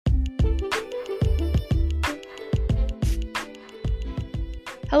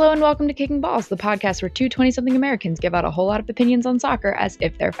Hello and welcome to Kicking Balls, the podcast where two 20-something Americans give out a whole lot of opinions on soccer as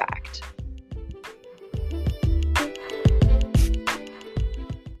if they're fact.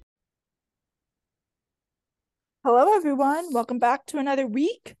 Hello, everyone. Welcome back to another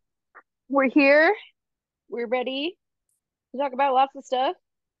week. We're here. We're ready to talk about lots of stuff,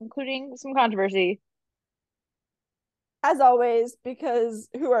 including some controversy. As always, because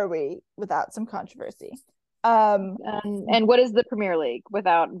who are we without some controversy? And what is the Premier League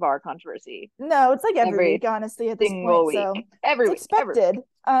without VAR controversy? No, it's like every week, honestly, at this point. Week. So every it's expected.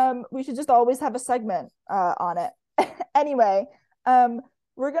 We should just always have a segment on it. Anyway,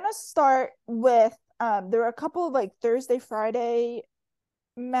 we're gonna start with there are a couple of like Thursday, Friday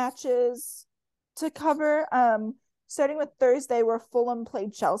matches to cover. Starting with Thursday, where Fulham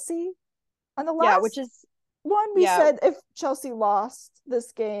played Chelsea on the last which is one. We said if Chelsea lost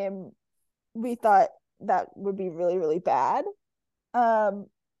this game, we thought that would be really, really bad.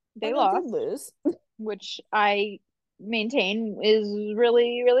 They lost, did lose, which I maintain is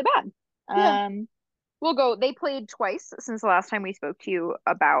really, really bad. They played twice since the last time we spoke to you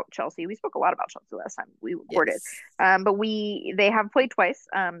about Chelsea. We spoke a lot about Chelsea last time we recorded. Yes. But they have played twice.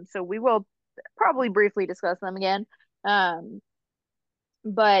 So we will probably briefly discuss them again.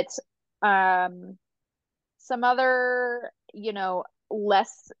 But some other,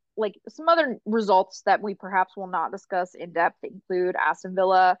 some other results that we perhaps will not discuss in depth include Aston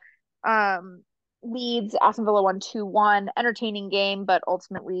Villa Leeds. Aston Villa won 2-1. Entertaining game, but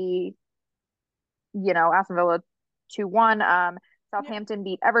ultimately, Aston Villa 2-1. Southampton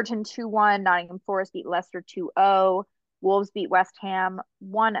beat Everton 2-1. Nottingham Forest beat Leicester 2-0. Wolves beat West Ham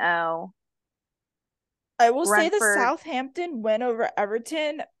 1-0. I will say the Southampton win over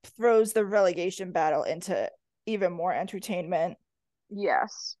Everton throws the relegation battle into even more entertainment.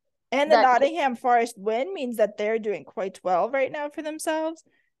 Yes. And the Nottingham Forest win means that they're doing quite well right now for themselves.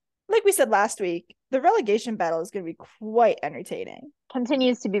 Like we said last week, the relegation battle is going to be quite entertaining.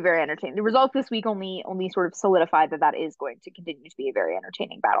 Continues to be very entertaining. The results this week only sort of solidified that is going to continue to be a very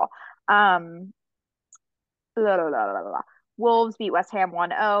entertaining battle. Wolves beat West Ham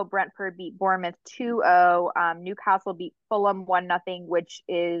 1-0. Brentford beat Bournemouth 2-0. Newcastle beat Fulham 1-0, which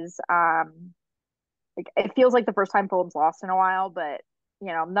is it feels like the first time Fulham's lost in a while, but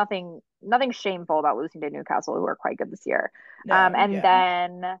nothing shameful about losing to Newcastle, who are quite good this year.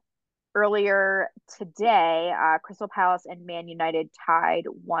 Then earlier today, Crystal Palace and Man United tied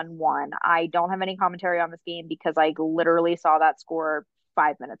 1-1. I don't have any commentary on this game because I literally saw that score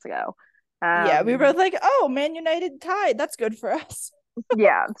 5 minutes ago. We were like, oh, Man United tied. That's good for us.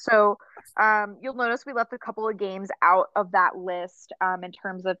 Yeah. So you'll notice we left a couple of games out of that list in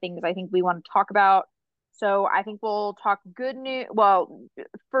terms of things I think we want to talk about. So I think we'll talk good news. Well,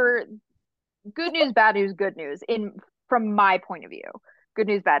 for good news, bad news, good news from my point of view. Good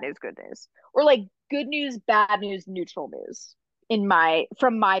news, bad news, good news. Or like good news, bad news, neutral news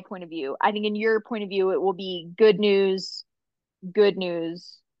from my point of view. I think in your point of view, it will be good news, good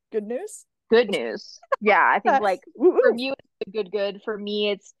news. Good news? Good news. Yeah, I think like from you it's good. For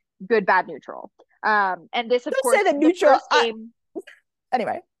me, it's good, bad, neutral. And this of course say the neutral game.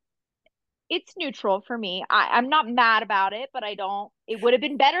 Anyway. It's neutral for me. I'm not mad about it, but it would have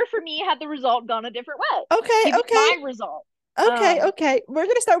been better for me had the result gone a different way. Okay. My result. Okay. We're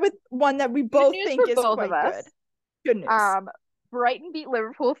gonna start with one that we both think is quite good. Good news. Brighton beat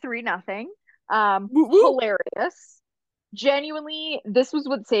Liverpool 3-0. Hilarious. Genuinely, this was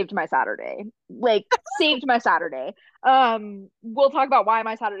what saved my Saturday. Saved my Saturday. We'll talk about why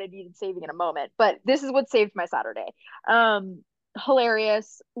my Saturday needed saving in a moment, but this is what saved my Saturday.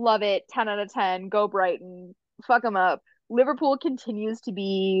 Hilarious. Love it. 10 out of 10. Go Brighton. Fuck them up. Liverpool continues to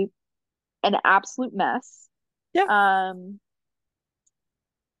be an absolute mess. Yeah.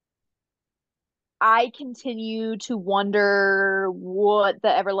 I continue to wonder what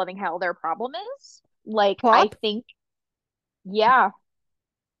the ever-loving hell their problem is. I think, yeah.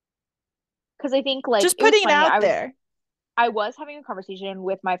 Because I think, just putting it out there. I was having a conversation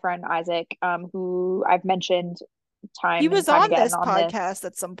with my friend Isaac, who I've mentioned he was on this podcast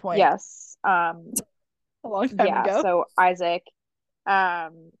at some point. Yes. A long time ago. So Isaac,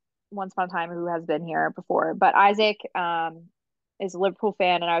 once upon a time, who has been here before, but Isaac is a Liverpool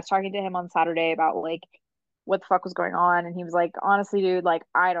fan, and I was talking to him on Saturday about what the fuck was going on, and he was like, honestly, dude,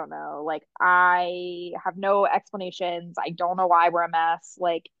 I don't know, I have no explanations. I don't know why we're a mess.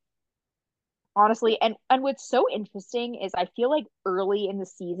 Honestly, and what's so interesting is I feel like early in the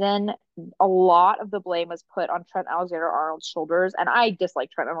season, a lot of the blame was put on Trent Alexander-Arnold's shoulders, and I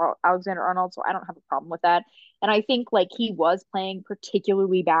dislike Trent Alexander-Arnold, so I don't have a problem with that. And I think he was playing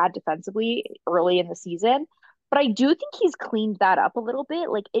particularly bad defensively early in the season, But I do think he's cleaned that up a little bit.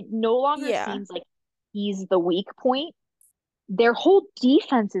 Like it no longer Yeah. seems like he's the weak point. Their whole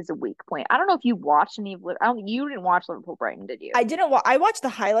defense is a weak point. I don't know if you watched any of I don't you didn't watch Liverpool Brighton, did you? I didn't I watched the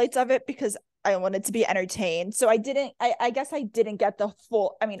highlights of it because I wanted to be entertained. So I guess I didn't get the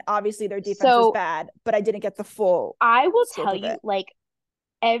full. I mean, obviously their defense was So bad, but I didn't get the full I will scope tell of you, it. like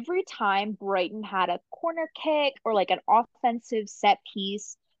every time Brighton had a corner kick or like an offensive set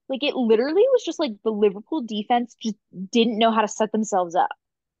piece, like it literally was just like the Liverpool defense just didn't know how to set themselves up,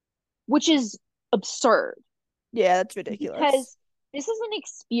 which is absurd Yeah, that's ridiculous. because this is an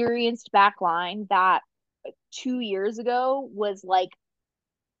experienced back line that 2 years ago was like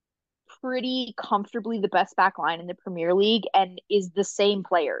pretty comfortably the best back line in the Premier League and is the same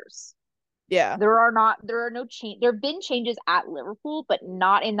players. Yeah. There are no change. There have been changes at Liverpool, but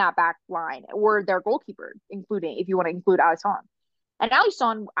not in that back line or their goalkeeper, including if you want to include Alisson. And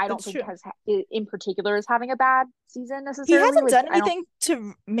Alisson, I don't That's think true. has in particular is having a bad season He necessarily. hasn't Like done I don't anything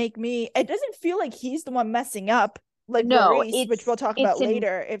to make me, it doesn't feel like he's the one messing up like know. Lloris, which we'll talk It's about in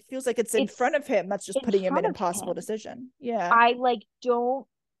later. It feels like it's in front it's of him that's just in putting him in front an of impossible him. decision. Yeah. I like don't.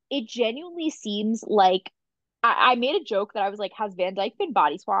 It genuinely seems like I made a joke that I was like, has Van Dijk been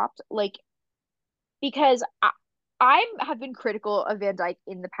body swapped? Like because I have been critical of Van Dijk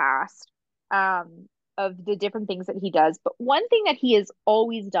in the past, of the different things that he does. But one thing that he has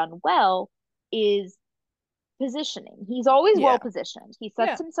always done well is positioning. He's always Yeah. well positioned. He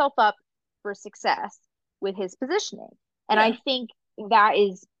sets Yeah. himself up for success with his positioning. And Yeah. I think that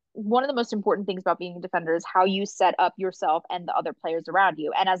is one of the most important things about being a defender is how you set up yourself and the other players around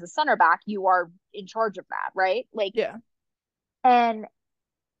you. And as a center back, you are in charge of that, right? Like, Yeah. and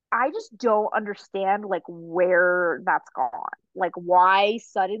I just don't understand like where that's gone. Like why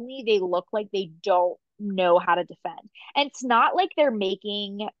suddenly they look like they don't know how to defend. And it's not like they're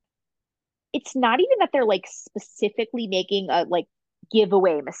making it's not even that they're like specifically making a like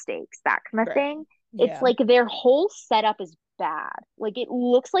giveaway mistakes, that kind of Right. thing. It's Yeah. like their whole setup is bad. Like it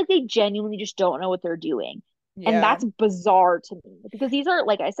looks like they genuinely just don't know what they're doing. And Yeah. that's bizarre to me because these are,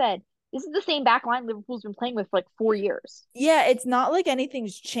 like I said, this is the same back line Liverpool's been playing with for like 4 years. Yeah. It's not like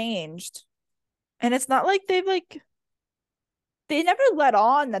anything's changed. And it's not like they never let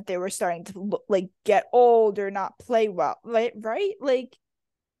on that they were starting to like get old or not play well. Right? Like,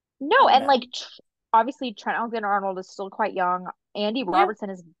 I No, don't and know. like obviously Trent Alexander-Arnold is still quite young. Andy Yeah. Robertson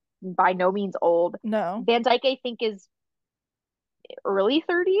is by no means old. No. Van Dijk, I think, is early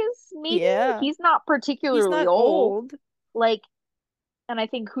 30s, maybe. Yeah. He's not He's particularly not old. old. Like, and I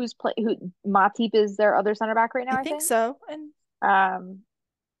think who Matip is their other center back right I now, I think think. so. And Um,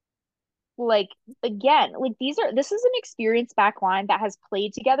 like again, like this is an experienced back line that has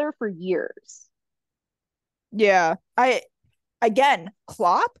played together for years. yeah. I again,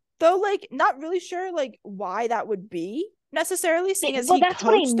 Klopp, though, like, not really sure like why that would be necessarily, seeing as Well, he that's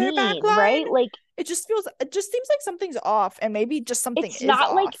what I coached their back mean, line. right? Like It just seems like something's off, and maybe just something it's is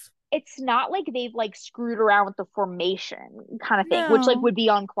not like off. it's not like they've like screwed around with the formation kind of thing, which like No. would be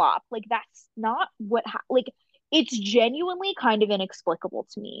on Klopp. Like that's not like it's genuinely kind of inexplicable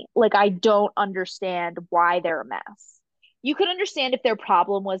to me. Like I don't understand why they're a mess. You could understand if their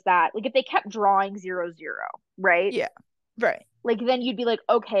problem was that like if they kept drawing 0-0, right? Yeah. Right. Like then you'd be like,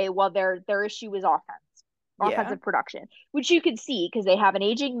 okay, well their issue is Yeah. offensive production, which you could see because they have an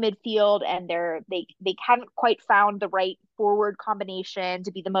aging midfield and they haven't quite found the right forward combination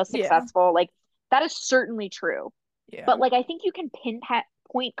to be the most Yeah. successful. Like that is certainly true. But Yeah. like I think you can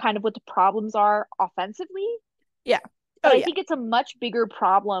pinpoint kind of what the problems are offensively, Yeah. Oh but I yeah. think it's a much bigger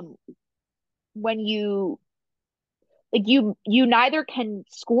problem when you neither can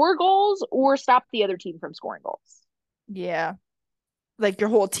score goals or stop the other team from scoring goals. Yeah. Like your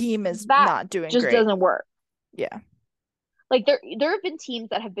whole team is That not doing just great. doesn't work. Yeah. Like there have been teams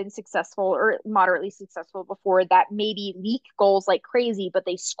that have been successful or moderately successful before that maybe leak goals like crazy, but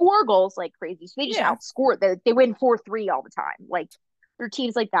they score goals like crazy. So they just Yeah. outscore. They win 4-3 all the time. Like there are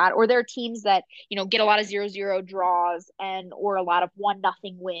teams like that, or there are teams that get a lot of 0-0 draws and or a lot of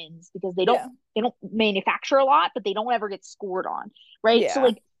 1-0 wins because Yeah. they don't manufacture a lot, but they don't ever get scored on, right? So Yeah.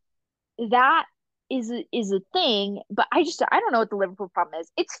 like that is a thing, but I don't know what the Liverpool problem is.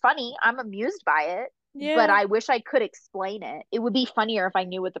 It's funny. I'm amused by it, but Yeah. I wish I could explain it. It would be funnier if I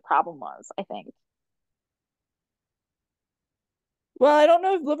knew what the problem was, I think. Well, I don't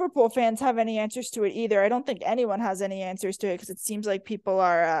know if Liverpool fans have any answers to it either. I don't think anyone has any answers to it because it seems like people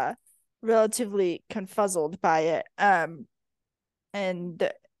are relatively confuzzled by it.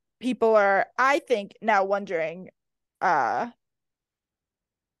 And people are, I think, now wondering uh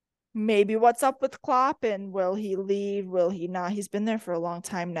maybe what's up with Klopp and will he leave? Will he not? He's been there for a long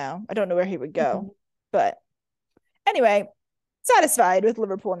time now. I don't know where he would go, Mhm. but Anyway, satisfied with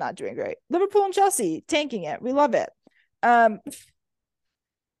Liverpool not doing great. Liverpool and Chelsea tanking it. We love it. Um,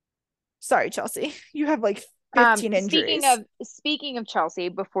 sorry, Chelsea. You have like 15 injuries. Speaking of Chelsea,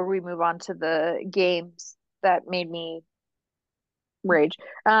 before we move on to the games that made me rage,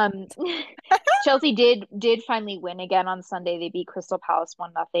 Chelsea did finally win again on Sunday. They beat Crystal Palace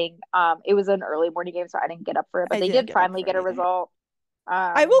 1-0. It was an early morning game, so I didn't get up for it, but I they didn't did get up finally for it get a either. result.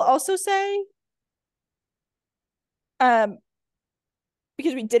 I will also say, um,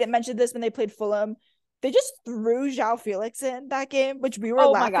 because we didn't mention this when they played Fulham, they just threw João Felix in that game, which we were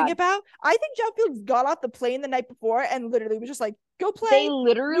Oh my laughing God. about. I think João Felix got off the plane the night before and literally was just like, "Go They play. We have no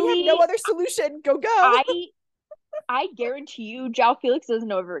literally, other solution. Go go." I I guarantee you, João Felix doesn't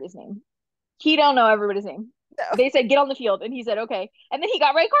know everybody's name. He don't know everybody's name. No. They said get on the field, and he said okay, and then he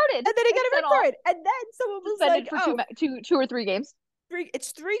got red carded And then he got and a sent red off, card. And then someone was suspended like, for "Oh, two or three games.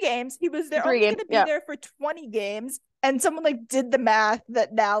 it's 3 games. He was there Three only games, gonna be yeah. there for 20 games." And someone like did the math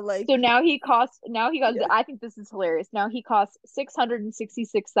that now like So now he costs. yeah, I think this is hilarious. Now he costs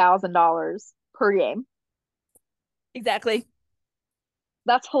 $666,000 per game. exactly.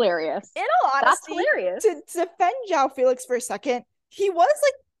 That's hilarious. In all That's honesty, hilarious. to defend João Felix for a second, he was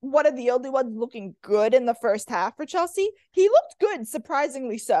like one of the only ones looking good in the first half for Chelsea. He looked good,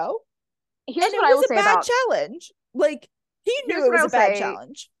 surprisingly so. Here's And it what I will was a say bad about. challenge. Like, he Here's knew it what was I a will bad say.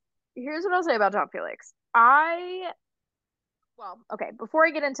 challenge. Here's what I'll say about John Felix. Well, okay. Before I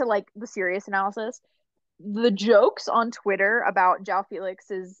get into like the serious analysis, the jokes on Twitter about João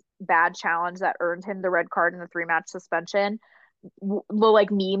Felix's bad challenge that earned him the red card and the 3-match suspension, the like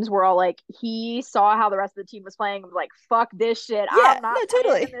memes were all like he saw how the rest of the team was playing, was like fuck this shit, Yeah, I'm not no, playing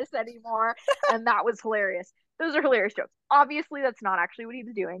in totally. this anymore, and that was hilarious. Those are hilarious jokes. Obviously, that's not actually what he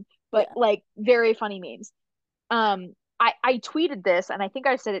was doing, but Yeah, like very funny memes. I tweeted this, and I think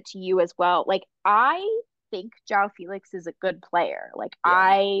I said it to you as well. Like I think João Felix is a good player. Like yeah.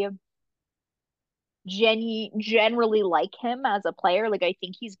 I generally like him as a player. Like I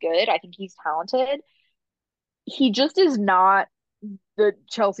think he's good. I think he's talented. He just is not the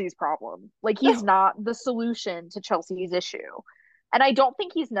Chelsea's problem. Like he's No, not the solution to Chelsea's issue. And I don't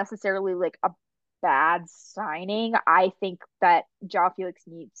think he's necessarily like a bad signing. I think that João Felix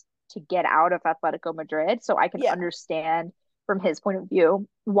needs to get out of Atletico Madrid. So I can yeah, understand from his point of view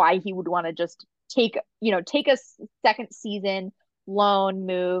why he would want to just take a second season loan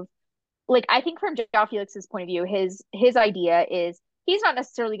move. Like I think from João Felix's point of view, his idea is he's not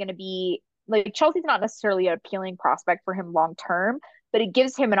necessarily going to be like Chelsea's not necessarily an appealing prospect for him long term, but it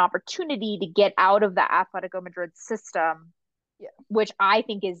gives him an opportunity to get out of the Atletico Madrid system, yeah, which I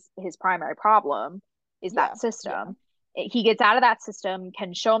think is his primary problem, is yeah, that yeah, system. He gets out of that system,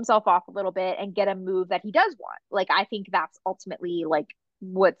 can show himself off a little bit and get a move that he does want. Like I think that's ultimately like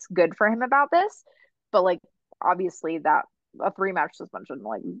what's good for him about this. But like obviously that a 3-match suspension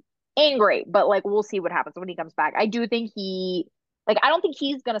like ain't great, but like we'll see what happens when he comes back. I do think I don't think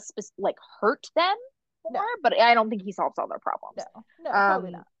he's gonna like hurt them no, more, but I don't think he solves all their no, problems. no, totally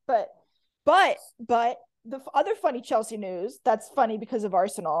Um, not. But the other funny Chelsea news that's funny because of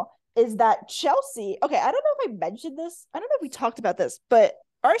Arsenal is that Chelsea. Okay, I don't know if I mentioned this. I don't know if we talked about this, but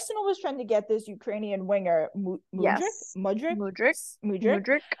Arsenal was trying to get this Ukrainian winger yes, Mudryk, Mudryk, Mudryk.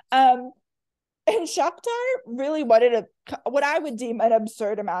 Mudryk. Um, and Shakhtar really wanted what I would deem an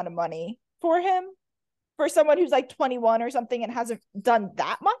absurd amount of money for him, for someone who's like 21 or something and hasn't done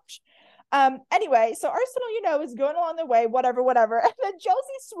that much. Anyway, so Arsenal, is going along their way, whatever, whatever. And then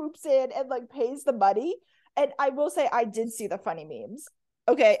Chelsea swoops in and like pays the money. And I will say I did see the funny memes,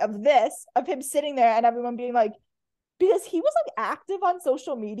 okay, of him sitting there and everyone being like, because he was like active on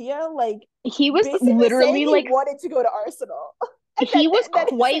social media, like He was basically saying literally he like wanted to go to Arsenal. And he was then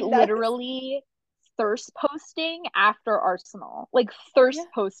he quite said no. literally thirst posting after Arsenal, like Yeah. thirst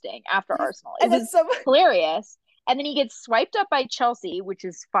posting after He's Arsenal. It and then was some hilarious. And then he gets swiped up by Chelsea, which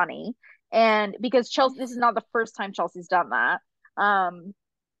is funny. And because Chelsea, this is not the first time Chelsea's done that.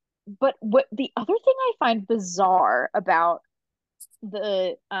 But what the other thing I find bizarre about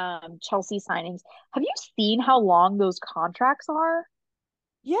the Chelsea signings, have you seen how long those contracts are?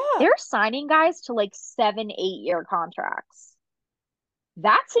 yeah. They're signing guys to like 7, 8 year contracts.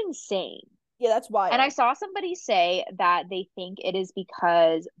 That's insane. Yeah, that's And I wild. saw somebody say that they think it is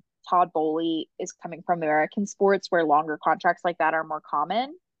because Todd Bowley is coming from American sports where longer contracts like that are more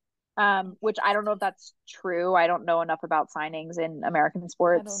common. Which I don't know if that's true. I don't know enough about signings in American I don't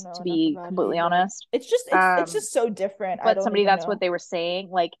sports know to enough be about it completely either. honest. It's Um, just so different. I but don't somebody even that's what know. they were saying.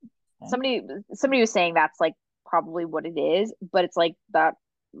 Like somebody was saying that's like probably what it is, but it's like that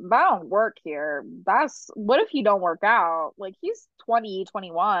that don't work here. That's what if he don't work out? Like he's 20,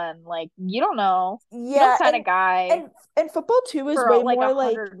 21. Like you don't know. You don't Yeah, sign a guy and football too is for way like more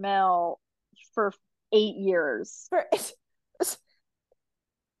like 100 mil for 8 years. for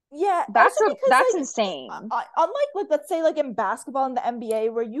yeah, also because That's like insane. unlike like let's say like in basketball in the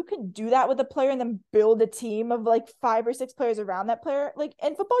NBA where you can do that with a player and then build a team of like 5 or 6 players around that player, like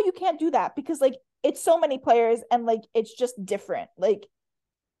in football you can't do that because like it's so many players and like it's just different. Like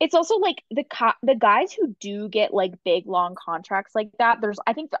It's also like the guys who do get like big long contracts like that.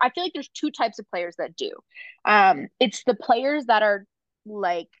 I feel like there's two types of players that do. It's the players that are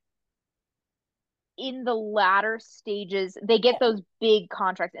like in the latter stages, they get yeah, those big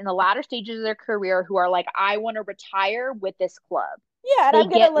contracts in the latter stages of their career who are like, I want to retire with this club. yeah, and They I'm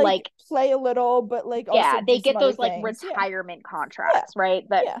gonna get like like, play a little, but like also yeah, do they some get other those like things. Yeah, retirement yeah, contracts, right?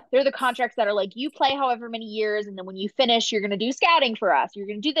 That yeah, they're the contracts that are like, you play however many years, and then when you finish, you're going to do scouting for us, you're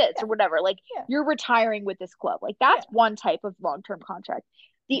going to do this yeah, or whatever. Like, yeah, you're retiring with this club. Like, yeah. that's one type of long term contract.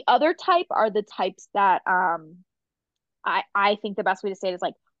 The other type are the types that I think the best way to say it is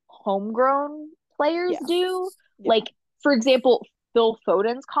like homegrown players Yes. do. Yeah. Like, for example, Phil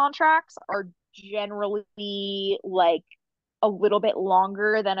Foden's contracts are generally like a little bit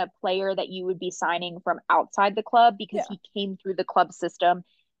longer than a player that you would be signing from outside the club because Yeah. he came through the club system.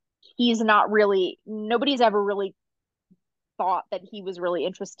 He's not really, nobody's ever really thought that he was really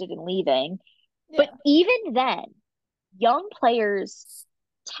interested in leaving. But Yeah. even then, young players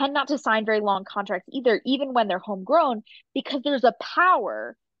tend not to sign very long contracts either, even when they're homegrown, because there's a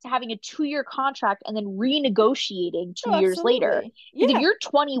power to having a 2 year contract and then renegotiating two No, years later. absolutely. Because if Yeah. you're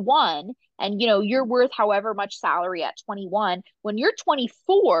 21 and you're worth however much salary at 21, when you're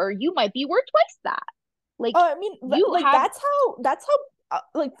 24, you might be worth twice that. Like I mean, you like have, that's how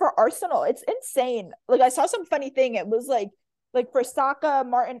like for Arsenal, it's insane. Like I saw some funny thing. It was like for Saka,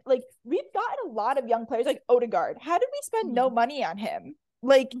 Martin, like we've gotten a lot of young players like Odegaard. How did we spend no mm-hmm, money on him?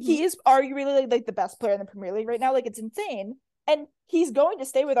 Like mm-hmm, he is arguably like the best player in the Premier League right now. Like it's insane. And he's going to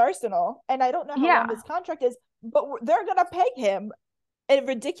stay with Arsenal. And I don't know how long yeah, his contract is, but they're gonna pay him a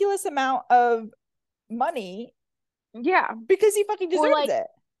ridiculous amount of money yeah. because he fucking Or deserves like it.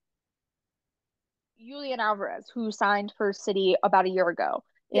 Julian Alvarez, who signed for City about a year ago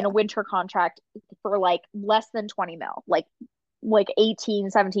in a Yeah. winter contract for like less than 20 mil, like 18,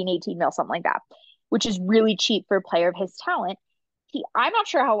 17, 18 mil, something like that, which is really cheap for a player of his talent. I'm not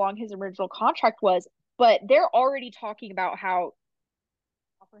sure how long his original contract was, but they're already talking about how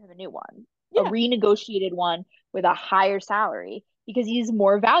offer him a new one, a Yeah. renegotiated one with a higher salary because he's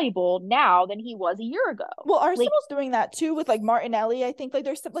more valuable now than he was a year ago. Well, Like, Arsenal's doing that too with like Martinelli. I think like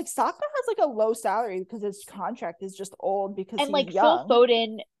there's like Saka has like a low salary because his contract is just old because and he's like young.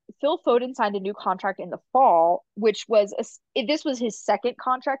 Phil Foden signed a new contract in the fall, which was this was his second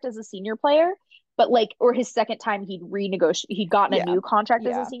contract as a senior player, but like or his second time he'd gotten a Yeah. new contract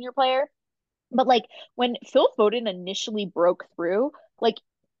as a Yeah. senior player. But like when Phil Foden initially broke through, like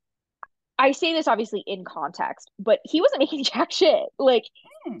I say this obviously in context, but he wasn't making jack shit. Like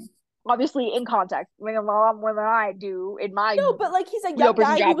Hmm. obviously in context, I mean, a lot more than I do in my No, but like he's a real young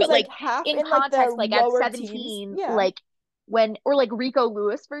person guy who job, was but like like half in in like the context, like at lower teams. 17, Yeah. like when or like Rico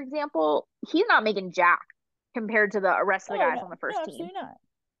Lewis, for example, he's not making jack compared to the rest of the No, guys no, on the no, first team. absolutely not.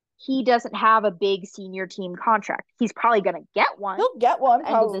 He doesn't have a big senior team contract. He's probably gonna get one He'll get at one the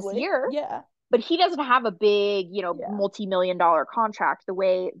end of this probably. year, Yeah. but he doesn't have a big, Yeah. multi-million-dollar contract the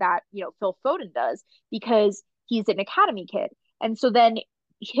way that, Phil Foden does because he's an academy kid. And so then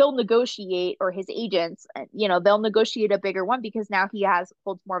he'll negotiate or his agents, they'll negotiate a bigger one because now he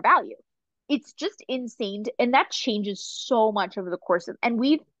holds more value. It's just insane. And that changes so much over the course of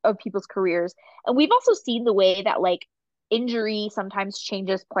people's careers. And we've also seen the way that like injury sometimes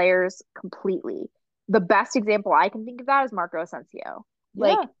changes players completely. The best example I can think of that is Marco Asensio. Yeah.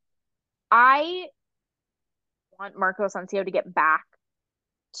 Like I want Marco Asensio to get back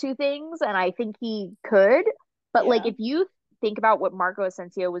to things, and I think he could. But like, Yeah. if you think about what Marco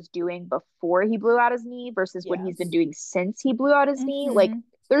Asensio was doing before he blew out his knee versus what he's been Yes. doing since he blew out his knee, like, Mm-hmm.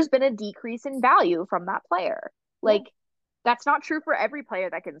 there's been a decrease in value from that player. Yeah. Like, that's not true for every player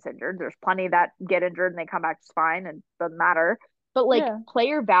that gets injured. There's plenty that get injured and they come back just fine and doesn't matter. But like, Yeah.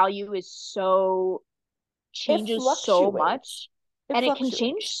 player value is It changes so fluctuates. much It and it can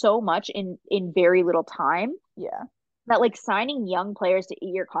change fluctuates. so much in very little time Yeah. that like signing young players to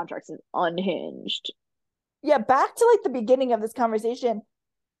 8 year contracts is unhinged. Yeah. Back to like the beginning of this conversation.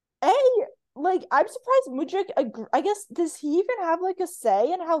 A like I'm surprised Mudrik. I guess does he even have like a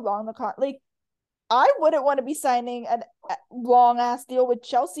say in how long the like? I wouldn't want to be signing a long ass deal with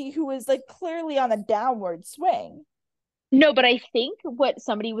Chelsea, who is like clearly on a downward swing. No, but I think what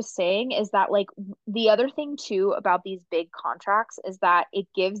somebody was saying is that like the other thing too about these big contracts is that it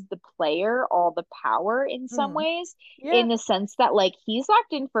gives the player all the power in some Mm. ways, Yeah, in the sense that like he's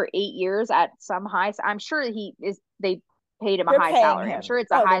locked in for 8 years at some high. I'm sure he is. They paid him a they're high paying salary. I'm him. sure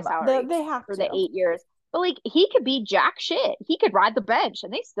it's a Oh, high they salary they have for the to. 8 years. But like he could be jack shit. He could ride the bench,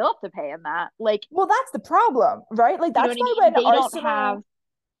 and they still have to pay him that. Like, Well, that's the problem, right? Like you know that's what I why mean? when They don't have. Arsenal,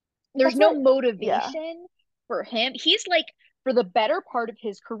 There's that's no why, yeah, motivation for him. He's like for the better part of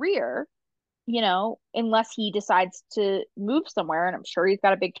his career, unless he decides to move somewhere, and I'm sure he's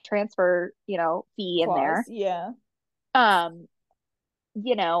got a big transfer, fee in clause, there. yeah, Um,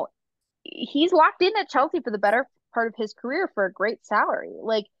 you know, he's locked in at Chelsea for the better part of his career for a great salary.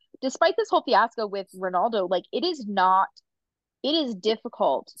 Like, despite this whole fiasco with Ronaldo, like it is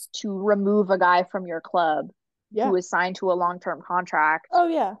difficult to remove a guy from your club yeah. who is signed to a long-term contract Oh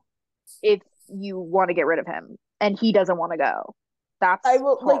yeah. if you want to get rid of him and he doesn't want to go. I That's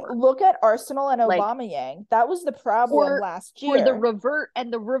will like hard. look at Arsenal and Like, Aubameyang. That was the problem or last or the year. revert,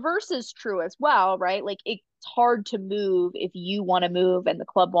 and the reverse is true as well, right? Like it's hard to move if you want to move and the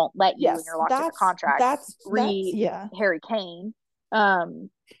club won't let you and Yes, you're locked in a contract. that's Re yeah. Harry Kane.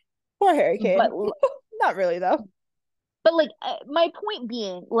 Um, Poor Harry but Kane. Not really though. like my point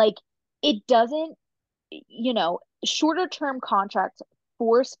being, like it doesn't, shorter term contracts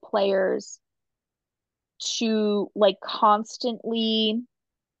force players to like constantly,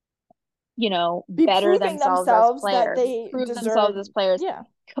 Be better proving themselves as themselves that players, they prove themselves deserve. as players, Yeah,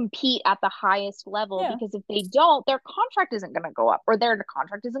 compete at the highest level, yeah, because if they don't, their contract isn't going to go up, or their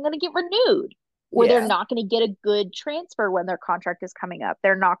contract isn't going to get renewed, or they're yeah. not going to get a good transfer when their contract is coming up.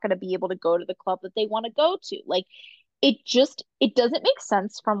 They're not going to be able to go to the club that they want to go to. Like it doesn't make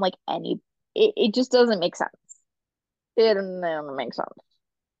sense from like it just doesn't make sense. It doesn't make sense.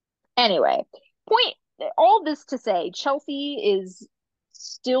 Anyway, point all this to say Chelsea is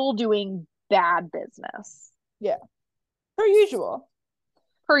still doing bad business Yeah. Per usual.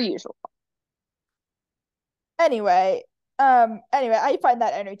 per usual. Anyway, I find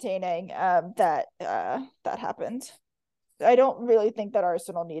that entertaining, that happened. I don't really think that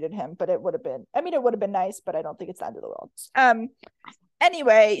Arsenal needed him, but it would have been nice, but I don't think it's the end of the world.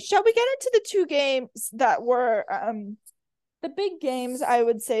 Anyway, shall we get into the two games that were the big games, I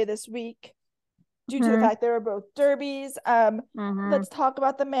would say, this week, due to the Mm-hmm. fact they were both derbies. Mm-hmm. Let's talk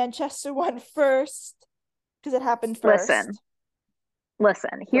about the Manchester one first, because it happened Listen, first.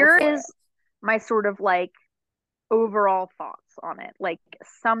 listen. Go Here for it. is my sort of like overall thoughts on it. Like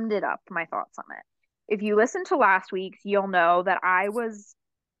summed it up, my thoughts on it. If you listen to last week's, you'll know that I was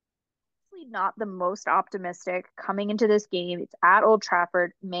not the most optimistic coming into this game. It's at Old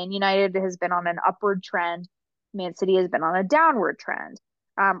Trafford. Man United has been on an upward trend. Man City has been on a downward trend.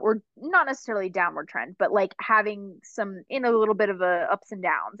 Or not necessarily downward trend, but like having some in a little bit of a ups and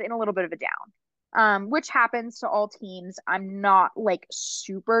downs, in a little bit of a down. Which happens to all teams. I'm not like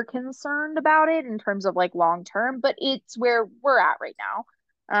super concerned about it in terms of like long term, but it's where we're at right now.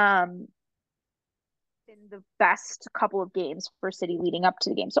 Been the best couple of games for City leading up to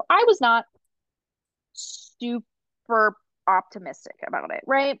the game. So I was not super optimistic about it,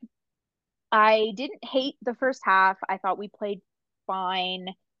 right? I didn't hate the first half. I thought we played fine.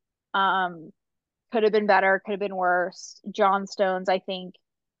 Um, could have been better, could have been worse. John Stones, I think,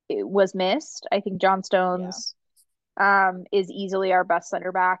 it was missed. I think John Yeah. Stones is easily our best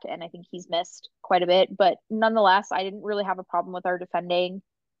center back, and I think he's missed quite a bit. But nonetheless, I didn't really have a problem with our defending.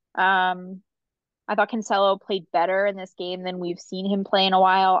 Um, I thought Cancelo played better in this game than we've seen him play in a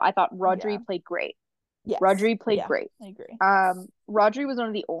while. I thought Yeah. Rodri played great. Yes. Rodri played Yeah. great. I agree. Rodri was one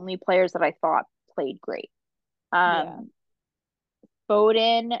of the only players that I thought played great. Yeah. Um,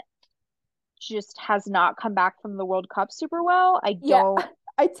 Foden just has not come back from the World Cup super well. I Yeah. don't.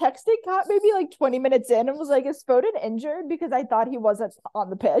 I texted Kat maybe like 20 minutes in and was like, is Foden injured? Because I thought he wasn't on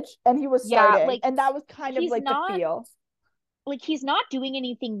the pitch and he was Yeah, starting. like And that was kind of he's like the not feel. he's not doing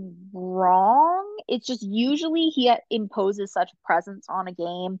anything wrong. It's just usually he imposes such presence on a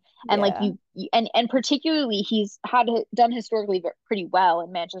game, and like Yeah. and particularly he's done historically pretty well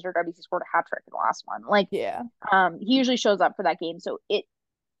in Manchester derbies. He scored a hat trick in the last one. Like, Yeah. he usually shows up for that game, so it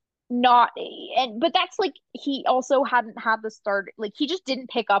not and but that's like he also hadn't had the start. Like he just didn't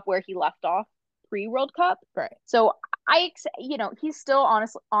pick up where he left off pre World Cup. Right. So he's still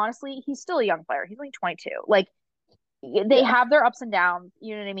honestly he's still a young player. He's only 22. Like they Yeah. have their ups and downs.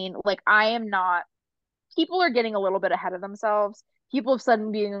 You know what I mean? Like I am not. People are getting a little bit ahead of themselves. People have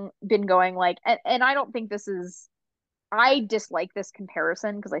suddenly been going like, and I don't think this is. I dislike this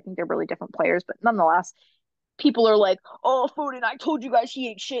comparison because I think they're really different players, but nonetheless, people are like, oh, Foden, I told you guys he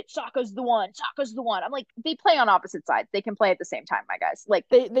ain't shit. Saka's the one. Saka's the one. I'm like, they play on opposite sides. They can play at the same time, my guys. Like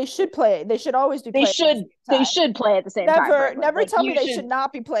They should play. They should always be playing at the same they time. should play at the same time, Never, Brooklyn. never Like tell me you they should should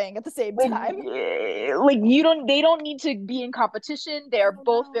not be playing at the same like time. like you don't they don't need to be in competition. They are Oh,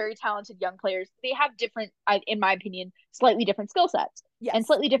 both no. very talented young players. They have different, in my opinion, slightly different skill sets and Yes,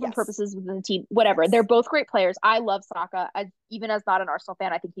 slightly different yes, purposes within the team. Whatever. yes. They're both great players. I love Saka. Even as not an Arsenal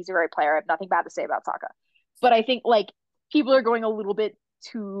fan, I think he's a great player. I have nothing bad to say about Saka. But I think like people are going a little bit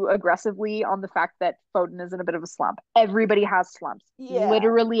too aggressively on the fact that Foden is in a bit of a slump. Everybody has slumps. Yeah,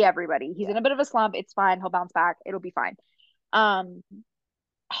 Literally everybody. He's yeah. in a bit of a slump. It's fine. He'll bounce back. It'll be fine. Um,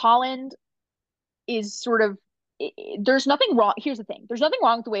 Haaland is there's nothing wrong. Here's the thing. There's nothing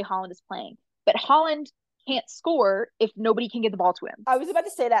wrong with the way Haaland is playing, but Haaland can't score if nobody can get the ball to him. I was about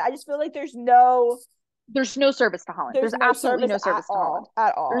to say that. I just feel like There's no service to Haaland. there's There's no absolutely service no at service to Haaland. all,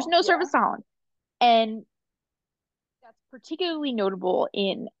 at There's all. no Yeah, service to Haaland. And that's particularly notable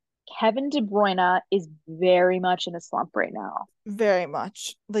in Kevin De Bruyne is very much in a slump right now. very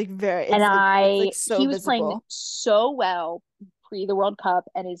much. Like very. And It's like so he was playing visible. so well pre the World Cup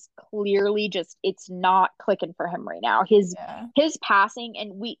and is clearly just it's not clicking for him right now. Yeah. His passing,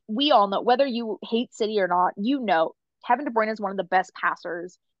 and we all know, whether you hate City or not, you know Kevin De Bruyne is one of the best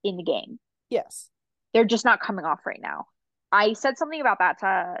passers in the game. Yes. They're just not coming off right now. I said something about that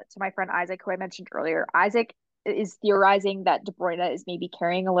to my friend Isaac, who I mentioned earlier. Isaac is theorizing that De Bruyne is maybe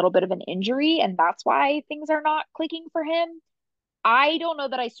carrying a little bit of an injury, and that's why things are not clicking for him. I don't know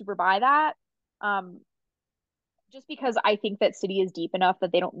that I super buy that. Um, just because I think that City is deep enough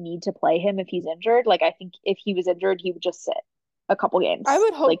that they don't need to play him if he's injured. Like I think if he was injured, he would just sit a couple I games.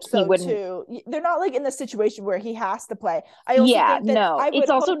 would Like hope he so wouldn't. too. They're not like in the situation where he has to play. I also Yeah, think that no. I would It's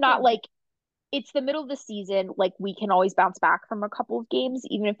also hope not for like it's the middle of the season. Like we can always bounce back from a couple of games,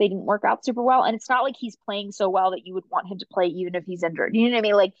 even if they didn't work out super well. And it's not like he's playing so well that you would want him to play even if he's injured. You know what I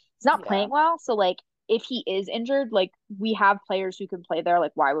mean? Like he's not yeah. playing well. So like if he is injured, like we have players who can play there.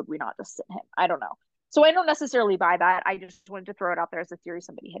 Like why would we not just sit him? I don't know. So I don't necessarily buy that. I just wanted to throw it out there as a theory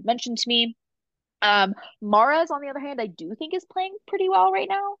somebody had mentioned to me. Mahrez, on the other hand, I do think is playing pretty well right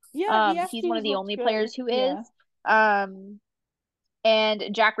now. Yeah, He's one of he's the looked only good. players who is. Yeah. Um, and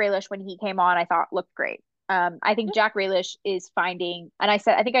Jack Grealish, when he came on, I thought looked great. I think Jack Grealish is finding, and I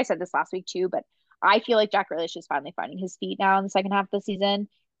think I said this last week too, but I feel like Jack Grealish is finally finding his feet now in the second half of the season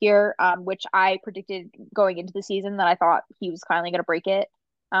here, which I predicted going into the season that I thought he was finally going to break it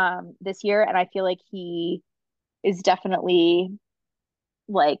this year, and I feel like he is definitely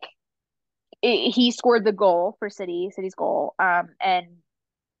like he scored the goal for City's goal, and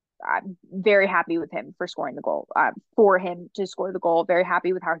I'm very happy with him for scoring the goal. For him to score the goal, very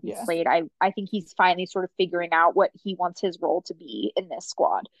happy with how he's Yeah. played. I think he's finally sort of figuring out what he wants his role to be in this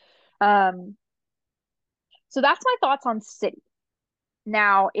squad. Um, so that's my thoughts on City.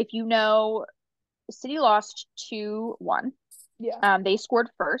 Now, if you know, City lost 2-1. Yeah. They scored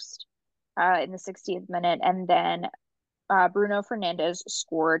first in the 60th minute, and then Bruno Fernandes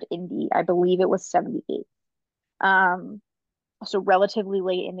scored in I believe it was 78th. So relatively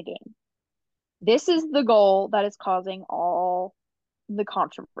late in the game. This is the goal that is causing all the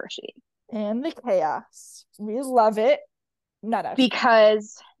controversy And the chaos. We love it. Not actually.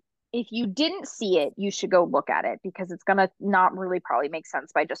 because if you didn't see it, you should go look at it because it's gonna not really probably make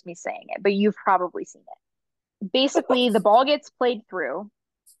sense by just me saying it, but you've probably seen it. Basically, the ball gets played through.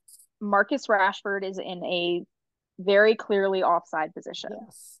 Marcus Rashford is in a very clearly offside position.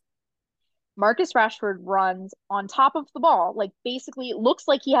 Yes. Marcus Rashford runs on top of the ball. Like basically, it looks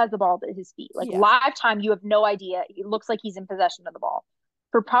like he has the ball at his feet. Like Yeah. live time, you have no idea. It looks like he's in possession of the ball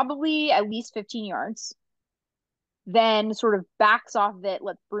for probably at least 15 yards. Then sort of backs off of it,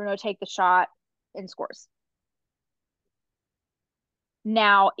 lets Bruno take the shot and scores.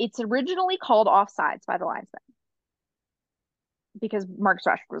 Now, it's originally called offsides by the linesman because Marcus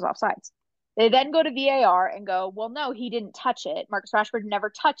Rashford was offsides. They then go to VAR and go, well, no, he didn't touch it. Marcus Rashford never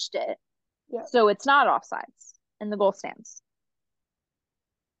touched it. Yeah. So it's not offsides and the goal stands.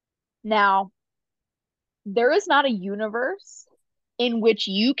 Now, there is not a universe in which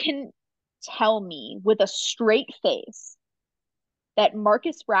you can tell me with a straight face that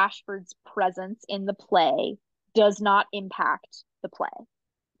Marcus Rashford's presence in the play does not impact the play.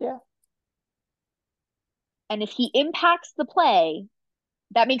 Yeah. And if he impacts the play,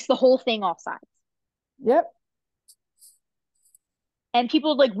 that makes the whole thing offsides. Yep. And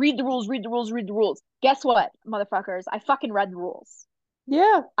people like read the rules, read the rules, read the rules. Guess what, motherfuckers? I fucking read the rules.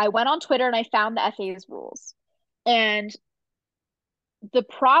 Yeah. I went on Twitter and I found the FA's rules. And the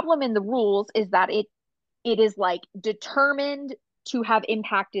problem in the rules is that it is like determined to have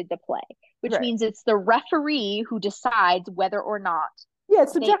impacted the play. which Right. means it's the referee who decides whether or not Yeah,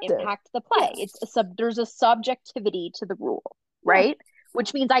 it's they subjective. impact the play. Yeah. There's a subjectivity to the rule, Yeah. right?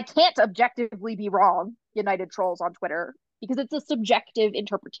 Which means I can't objectively be wrong, United trolls on Twitter, because it's a subjective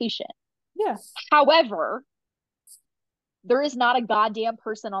interpretation. Yeah. However, there is not a goddamn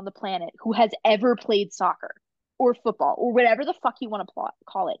person on the planet who has ever played soccer or football or whatever the fuck you want to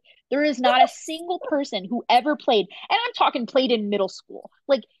call it. There is not a single person who ever played, and I'm talking played in middle school.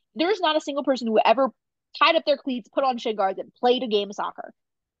 Like, there's not a single person who ever tied up their cleats, put on shin guards, and played a game of soccer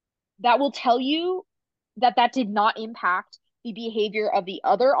that will tell you that that did not impact the behavior of the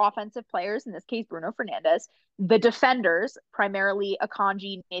other offensive players, in this case, Bruno Fernandes, the defenders, primarily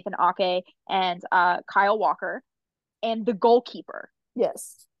Akanji, Nathan Ake, and Kyle Walker, and the goalkeeper.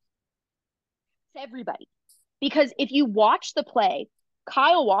 Yes. It's everybody. Because if you watch the play,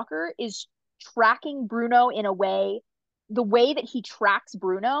 Kyle Walker is tracking Bruno in a way, the way that he tracks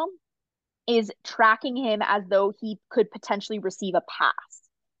Bruno is tracking him as though he could potentially receive a pass,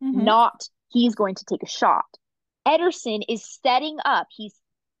 not he's going to take a shot. Ederson is setting up, he's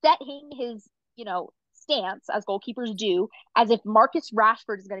setting his, stance, as goalkeepers do, as if Marcus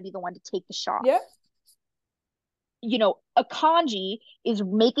Rashford is going to be the one to take the shot. Yeah. Akanji is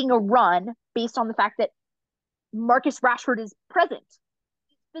making a run based on the fact that Marcus Rashford is present,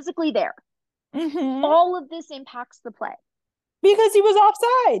 physically there. All of this impacts the play. Because he was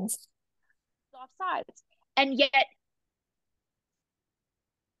offsides. And yet,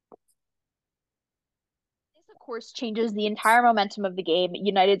 this, of course, changes the entire momentum of the game.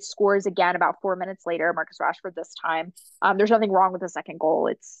 United scores again about 4 minutes later. Marcus Rashford this time. There's nothing wrong with the second goal.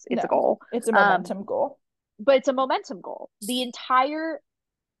 It's a goal. It's a momentum goal. But it's a momentum goal. The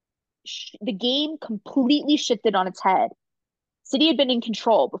game completely shifted on its head. City had been in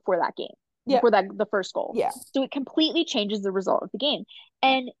control before that game, before the first goal. Yeah. So it completely changes the result of the game.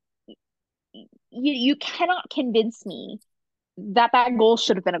 And you cannot convince me that goal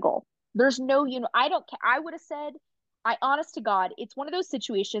should have been a goal. There's no, I would have said, honest to God, it's one of those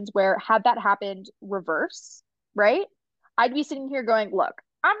situations where had that happened reverse, right? I'd be sitting here going, look,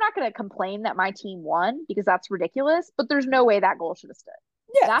 I'm not going to complain that my team won because that's ridiculous, but there's no way that goal should have stood.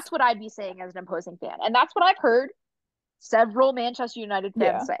 Yes. That's what I'd be saying as an opposing fan. And that's what I've heard several Manchester United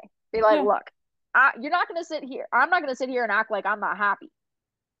fans say. Be like, look, you're not going to sit here. I'm not going to sit here and act like I'm not happy.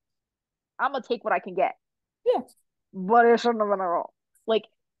 I'm going to take what I can get. Yeah. But it shouldn't have been a goal. Like,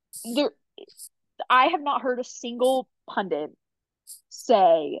 I have not heard a single pundit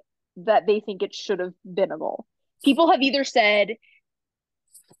say that they think it should have been a goal. People have either said,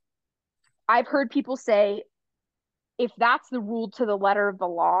 I've heard people say, if that's the rule to the letter of the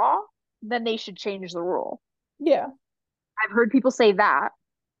law, then they should change the rule. Yeah. I've heard people say that.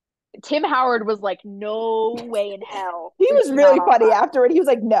 Tim Howard was like, no way in hell. He was really funny afterward. He was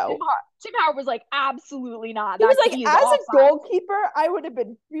like, no. Tim Howard was like, absolutely not. He was like, as a goalkeeper, I would have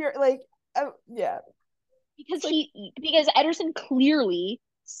been like, yeah. Because Ederson clearly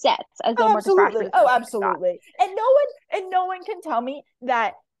sets as though Marcus Rashford. Oh, absolutely. And no one can tell me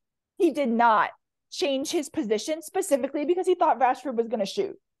that he did not change his position specifically because he thought Rashford was going to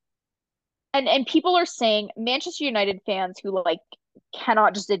shoot. And people are saying, Manchester United fans who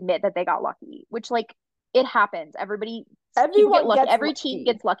cannot just admit that they got lucky, which it happens. Everyone get lucky. Every team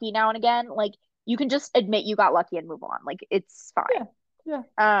gets lucky now and again. You can just admit you got lucky and move on. It's fine.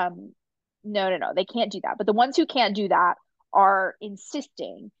 Yeah. No. They can't do that. But the ones who can't do that are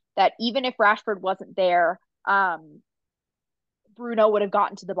insisting that even if Rashford wasn't there, Bruno would have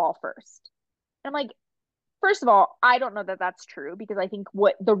gotten to the ball first. And I'm like, first of all, I don't know that that's true because I think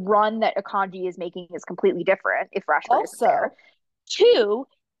what the run that Akanji is making is completely different if Rashford isn't there. Two,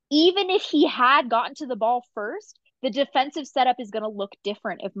 even if he had gotten to the ball first, the defensive setup is going to look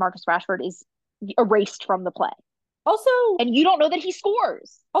different if Marcus Rashford is erased from the play. Also, and you don't know that he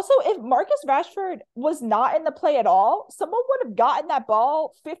scores. Also, if Marcus Rashford was not in the play at all, someone would have gotten that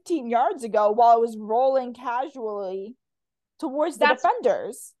ball 15 yards ago while it was rolling casually towards the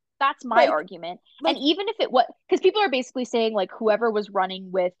defenders. That's my argument. And even if it was, because people are basically saying whoever was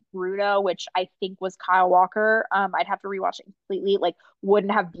running with Bruno, which I think was Kyle Walker, I'd have to rewatch it completely,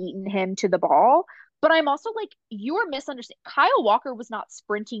 wouldn't have beaten him to the ball. But I'm also you're misunderstanding. Kyle Walker was not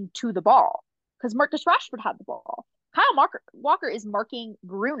sprinting to the ball because Marcus Rashford had the ball. Kyle Walker is marking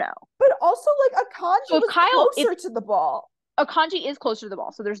Bruno. But also Akanji was closer to the ball. Akanji is closer to the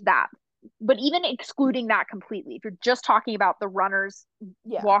ball, so there's that. But even excluding that completely, if you're just talking about the runners,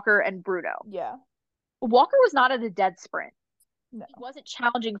 Walker and Bruno. Yeah. Walker was not at a dead sprint. No. He wasn't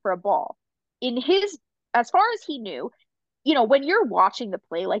challenging for a ball. As far as he knew, when you're watching the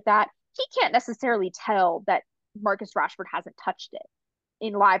play like that, he can't necessarily tell that Marcus Rashford hasn't touched it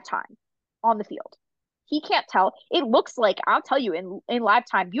in live time. on the field. He can't tell. It looks like, I'll tell you, in live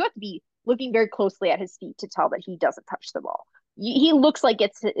time, you have to be looking very closely at his feet to tell that he doesn't touch the ball. He looks like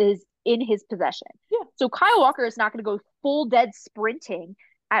it's is in his possession. Yeah. So Kyle Walker is not going to go full dead sprinting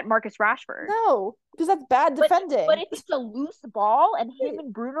at Marcus Rashford. No, because that's bad defending. But if it's a loose ball and him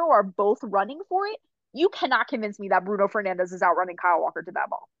and Bruno are both running for it, you cannot convince me that Bruno Fernandes is outrunning Kyle Walker to that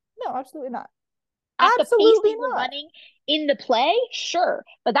ball. No, absolutely not. At the pace Absolutely they were not. running in the play, sure,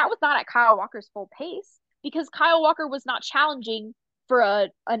 but that was not at Kyle Walker's full pace because Kyle Walker was not challenging for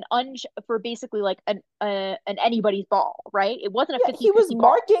for basically like an anybody's ball, right? It wasn't a Yeah, he 50-50 was ball.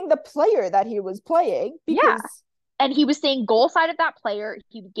 marking the player that he was playing Yeah. because And he was staying goal side of that player.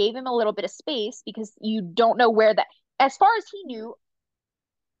 He gave him a little bit of space because you don't know where that, as far as he knew,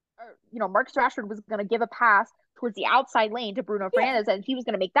 Marcus Rashford was going to give a pass towards the outside lane to Bruno yeah, Fernandes, and he was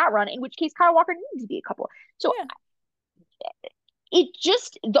going to make that run, in which case Kyle Walker needed to be a couple. So yeah. it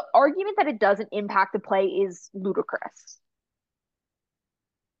just, the argument that it doesn't impact the play is ludicrous.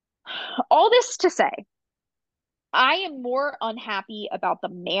 All this to say, I am more unhappy about the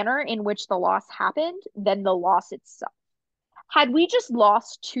manner in which the loss happened than the loss itself. Had we just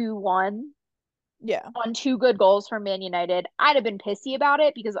lost 2-1 Yeah. on two good goals from Man United, I'd have been pissy about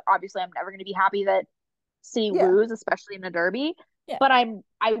it because obviously I'm never going to be happy that City Yeah. lose, especially in a derby. Yeah. But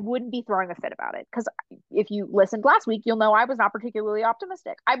I wouldn't be throwing a fit about it because if you listened last week, you'll know I was not particularly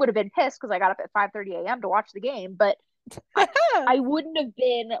optimistic. I would have been pissed because I got up at 5:30 a.m. to watch the game, but I wouldn't have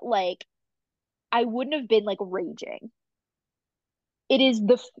been like raging. It is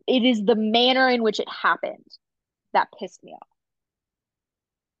the manner in which it happened that pissed me off.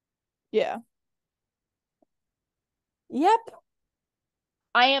 Yeah. Yep.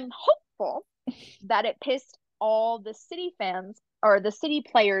 I am hopeful that it pissed all the City fans or the City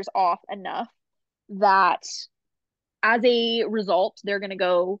players off enough that as a result, they're going to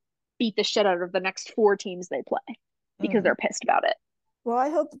go beat the shit out of the next four teams they play because they're pissed about it. Well, I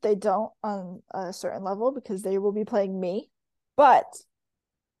hope that they don't on a certain level because they will be playing me. But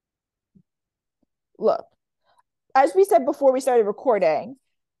look, as we said before we started recording,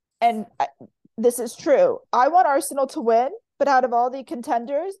 and this is true, I want Arsenal to win, but out of all the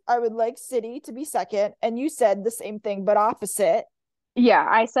contenders, I would like City to be second. And you said the same thing, but opposite. Yeah,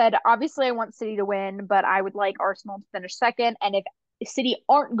 I said obviously I want City to win, but I would like Arsenal to finish second. And if City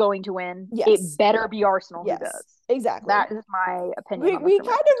aren't going to win, it better be Arsenal who does. Exactly. That is my opinion. We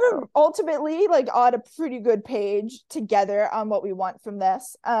kind of ultimately on a pretty good page together on what we want from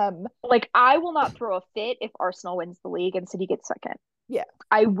this. Like I will not throw a fit if Arsenal wins the league and City gets second. Yeah.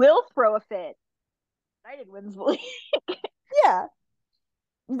 I will throw a fit if United wins the league. Yeah.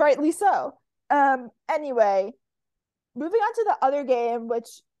 Rightly so. Anyway, moving on to the other game,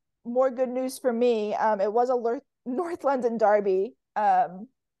 which more good news for me. It was a North London derby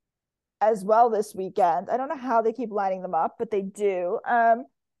as well this weekend. I don't know how they keep lining them up, but they do. I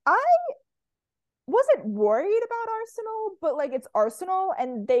wasn't worried about Arsenal, but it's Arsenal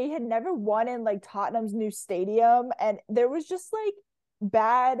and they had never won in Tottenham's new stadium, and there was just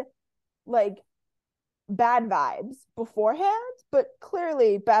bad vibes beforehand, but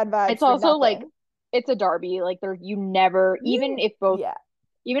clearly bad vibes. It's also it's a derby. Even if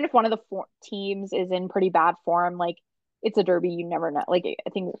one of the teams is in pretty bad form, it's a derby. You never know. I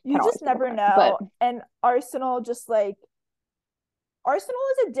think you just never know. And Arsenal Arsenal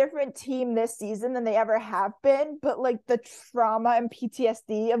is a different team this season than they ever have been, but the trauma and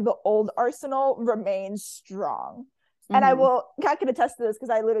PTSD of the old Arsenal remains strong. Mm-hmm. And I can attest to this because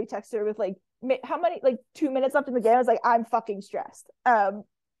I literally texted her with how many 2 minutes left in the game. I was I'm fucking stressed.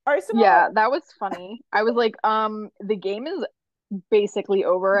 Arsenal. Yeah, that was funny. I was the game is basically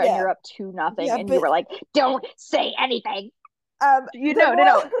over and you're up 2-0 and you were don't say anything. No.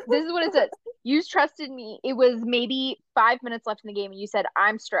 This is what it says. You trusted me. It was maybe 5 minutes left in the game and you said,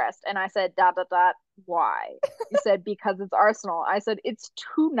 I'm stressed. And I said, ... Why? You said, because it's Arsenal. I said, it's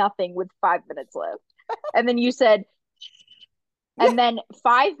 2-0 with 5 minutes left. And then you said, and then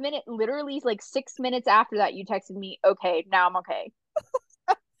 5 minutes, literally 6 minutes after that, you texted me, okay, now I'm okay.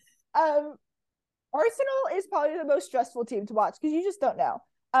 Arsenal is probably the most stressful team to watch because you just don't know.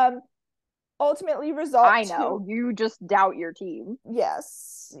 Ultimately, result. I know you just doubt your team.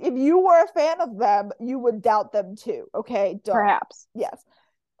 Yes, if you were a fan of them, you would doubt them too. Okay, perhaps. Yes,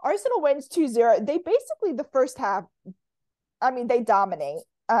 Arsenal wins 2-0. They basically the first half. I mean, they dominate.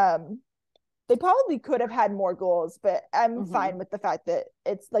 They probably could have had more goals, but I'm fine with the fact that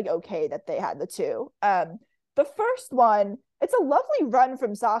it's okay that they had the two. The first one, it's a lovely run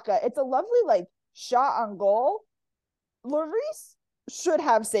from Saka. It's a lovely shot on goal. Lloris should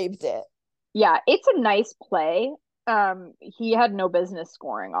have saved it. Yeah, it's a nice play. He had no business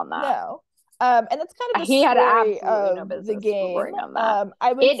scoring on that. No. And that's kind of the He had story absolutely no of the business game. scoring on that.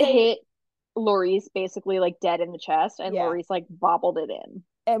 I would It say, hit Lloris basically like dead in the chest, and yeah, Lloris like bobbled it in.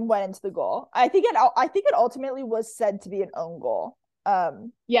 and went into the goal. I think it ultimately was said to be an own goal.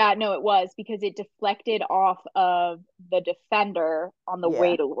 Yeah, no, it was because it deflected off of the defender on the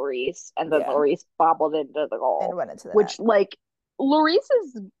way Yeah, to Lloris, and then yeah, Lloris bobbled into the and goal, went into the net. which like Lloris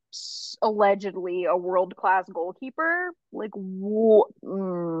is allegedly a world-class goalkeeper. Like, So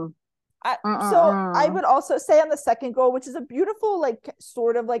I mm-mm-mm. would also say on the second goal, which is a beautiful, like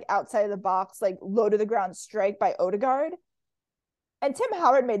sort of like outside of the box, like low to the ground strike by Odegaard. And Tim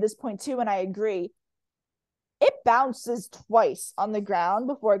Howard made this point too, and I agree. It bounces twice on the ground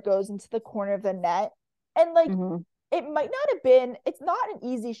before it goes into the corner of the net. And like Mhm. it might not have been, it's not an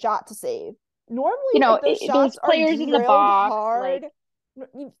easy shot to save. You Normally, know, if those those shots are players in the drilled box, hard,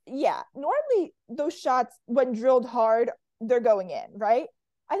 like, yeah, normally those shots, when drilled hard, they're going in, right?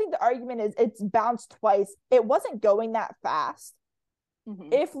 I think the argument is it's bounced twice. It wasn't going that fast.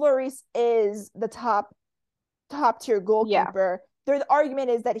 mhm. If Lloris is the top tier Yeah, goalkeeper, the argument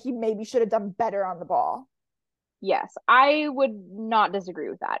is that he maybe should have done better on the ball. yes, I would not disagree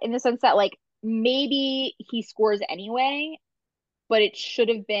with that in the sense that like maybe he scores anyway, but it should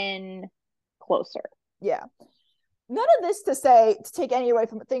have been closer. Yeah. None of this to say to take any away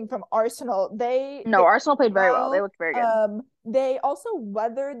from thing from Arsenal. They No, Arsenal played very well. They well. looked very good. They also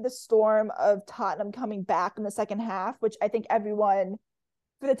weathered the storm of Tottenham coming back in the second half, which I think everyone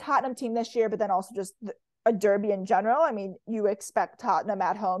for the Tottenham team this year, but then also just a derby in general. I mean, you expect Tottenham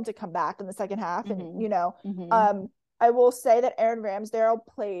at home to come back in the second half, and Hmm. Hmm. I will say that Aaron Ramsdale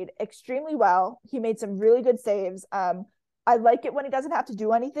played extremely well. He made some really good saves. I like it when he doesn't have to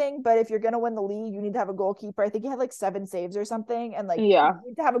do anything, but if you're going to win the league, you need to have a goalkeeper. I think he had like 7 saves or something. And like, you Yeah.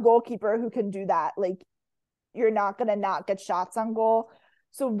 need to have a goalkeeper who can do that. Like, you're not going to not get shots on goal.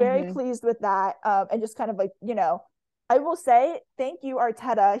 So, very Hmm. pleased with that. And just kind of like, I will say thank you,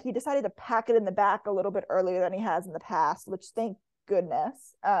 Arteta. He decided to pack it in the back a little bit earlier than he has in the past, which thank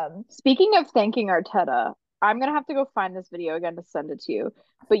goodness. Speaking of thanking Arteta, I'm gonna have to go find this video again to send it to you.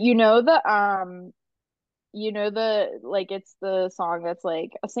 But you know the like it's the song that's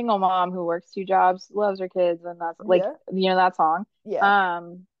like a single mom who works 2 jobs, loves her kids, and that's like Yeah, that song. yeah.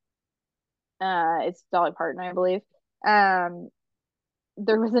 Um, it's Dolly Parton, I believe. Um,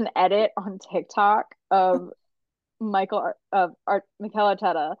 there was an edit on TikTok of Mikel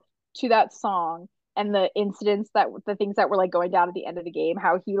Arteta to that song and the incidents that the things that were like going down at the end of the game,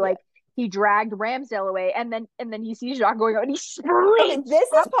 how Yeah. he dragged Ramsdale away and then he sees Jacques going out and he Okay, sprints this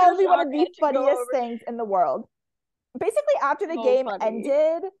is after probably one Jacques of the and to go funniest over. things in the world. Basically, after the So game funny.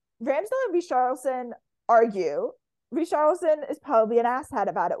 ended, Ramsdale and Richarlison argue. Richarlison is probably an asshat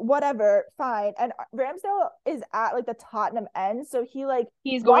about it. Whatever, fine. And Ramsdale is at like the Tottenham end, so he like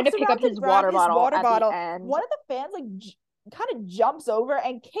He's going to walks pick around up to his grab water his bottle water at the bottle. end. One of the fans like kind of jumps over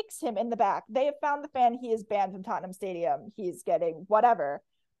and kicks him in the back. They have found the fan. He is banned from Tottenham Stadium. He's getting whatever,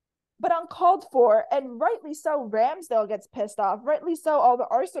 but uncalled for, and rightly so. Ramsdale gets pissed off. Rightly so. All the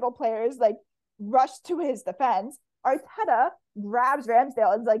Arsenal players like rush to his defense. Arteta grabs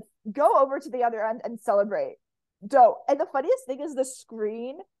Ramsdale and is like, go over to the other end and celebrate. Dope. And the funniest thing is the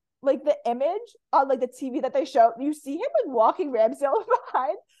screen, like the image on like the TV that they show, you see him like walking Ramsdale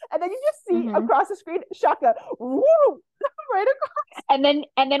behind, and then you just see Hmm. across the screen, Shaka, woo, right And then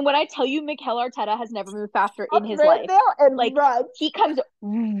when I tell you Mikel Arteta has never moved faster in across his life. Ramsdale and Like run. he comes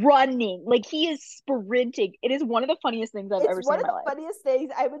running, like he is sprinting. It is one of the funniest things I've It's ever seen one in of my the life. funniest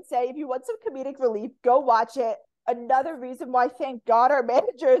things. I would say if you want some comedic relief, go watch it. Another reason why, thank God, our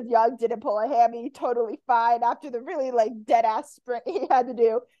manager is young, didn't pull a hammy, totally fine after the really like dead ass sprint he had to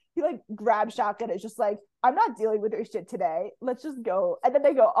do. He like grabs shotgun. It's just like, I'm not dealing with your shit today. Let's just go. And then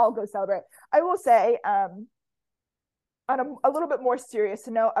they go, I'll go celebrate. I will say, on a little bit more serious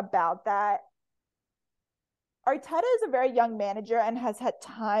note about that, Arteta is a very young manager and has at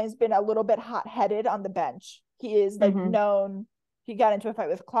times been a little bit hot headed on the bench. He is like Hmm. known. He got into a fight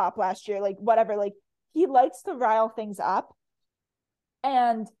with Klopp last year, like whatever. Like he likes to rile things up,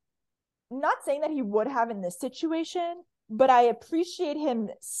 and not saying that he would have in this situation, but I appreciate him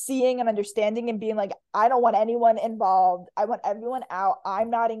seeing and understanding and being like, I don't want anyone involved. I want everyone out. I'm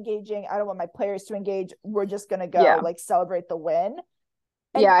not engaging. I don't want my players to engage. We're just gonna go Yeah. like celebrate the win.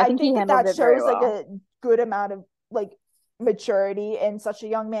 And Yeah, I I think he think that handled that it very shows like well. a good amount of like maturity in such a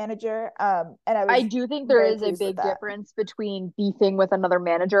young manager. And I I was do think there very is a pleased with big that. difference between beefing with another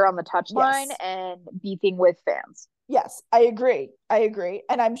manager on the touchline Yes. and beefing with fans. Yes, I agree. I agree.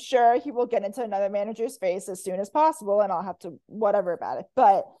 And I'm sure he will get into another manager's face as soon as possible, and I'll have to whatever about it.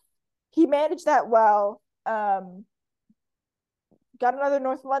 But he managed that well. got another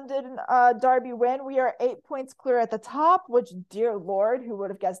North London derby win. We are 8 points clear at the top, which, dear Lord, who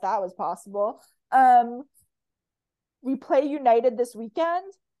would have guessed that was possible? We play United this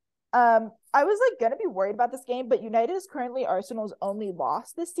weekend. I was like gonna be worried about this game, but United is currently Arsenal's only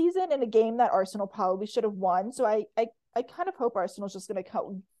loss this season in a game that Arsenal probably should have won. So I kind of hope Arsenal's just gonna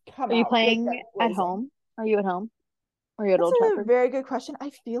come Are you out big playing and at blazing. home? Are you at home? Or are you at That's Old a Trafford? very good question.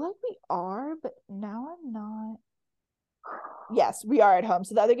 I feel like we are, but now I'm not. Yes, we are at home.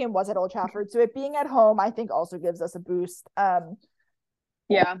 So the other game was at Old Trafford. So it being at home, I think also gives us a boost.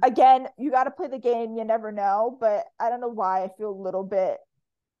 Yeah. Again, you got to play the game. You never know, but I don't know why I feel a little bit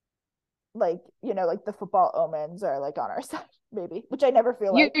like, like the football omens are like on our side, maybe, which I never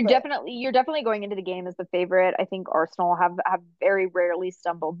feel You're like. But definitely going into the game as the favorite. I think Arsenal have very rarely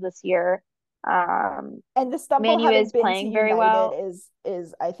stumbled this year. and the stumble Manu having is been to playing very United well.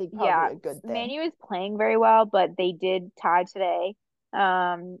 is I think probably Yeah, a good thing. Manu is playing very well, but they did tie today.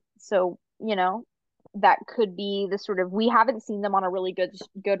 So that could be the sort of we haven't seen them on a really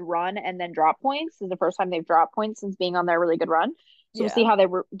good run and then drop points. This is the first time they've dropped points since being on their really good run. So we'll see Yeah.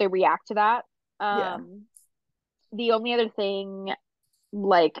 how they react to that. Yeah. The only other thing,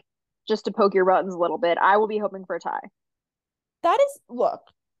 like just to poke your buttons a little bit, I will be hoping for a tie That is, look,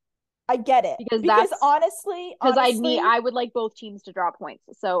 I get it. because Because that's honestly, because I would like both teams to drop points.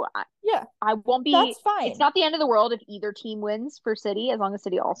 So yeah, I won't be. that's It's fine. not the end of the world if either team wins for City, as long as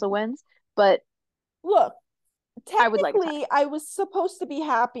City also wins. But Look, I would like a tie. technically, I was supposed to be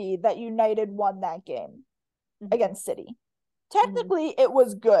happy that United won that game Hmm. against City. Hmm. Technically, it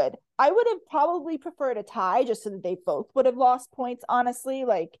was good. I would have probably preferred a tie just so that they both would have lost points, honestly.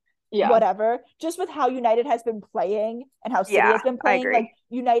 Like, Yeah, whatever. Just with how United has been playing and how City yeah, has been I playing, like, agree.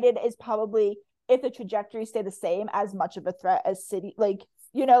 United is probably, if the trajectory stay the same, as much of a threat as City. Like,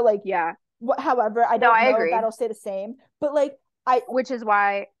 like, Yeah, however, I no, don't I know if agree. that'll stay the same. But, like, I, Which is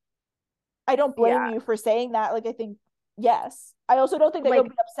why, I don't blame yeah, you for saying that. Like, I think, yes. I also don't think that you'll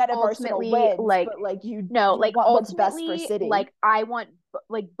like be upset if Arsenal ultimately, wins, like but like no, you like want what's best for ultimately, City. like I want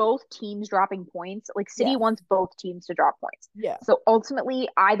like both teams dropping points. Like City Yeah. wants both teams to drop points. Yeah. So ultimately,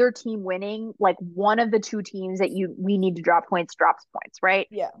 either team winning, like one of the two teams that we need to drop points drops points, right?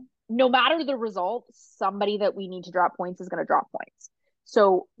 Yeah. No matter the result, somebody that we need to drop points is going to drop points.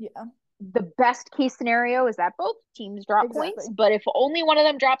 So Yeah. the best case scenario is that both teams drop points, Exactly. but if only one of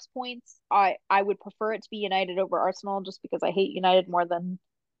them drops points, I would prefer it to be United over Arsenal just because I hate United more than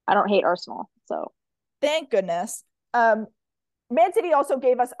I don't hate Arsenal. So Thank goodness. Um, Man City also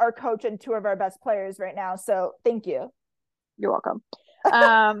gave us our coach and two of our best players right now. So thank you. you're welcome.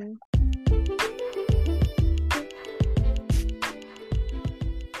 Um,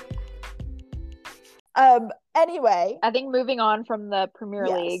 Anyway, I think moving on from the Premier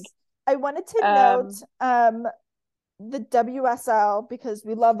League, yes. I wanted to note um, the WSL because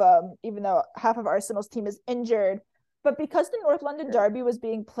we love them, even though half of Arsenal's team is injured. But because the North London sure. Derby was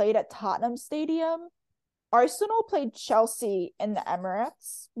being played at Tottenham Stadium, Arsenal played Chelsea in the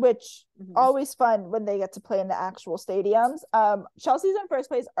Emirates, which Mhm. always fun when they get to play in the actual stadiums. Chelsea's in first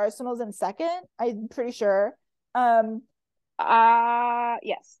place, Arsenal's in second, I'm pretty sure.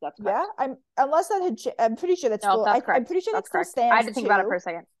 Yes, that's Yeah, correct. I'm pretty sure that's No, still that's I'm correct. pretty sure that That's still correct. I had stands to think about it for too. a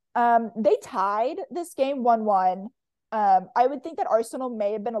second. They tied this game 1-1. I would think that Arsenal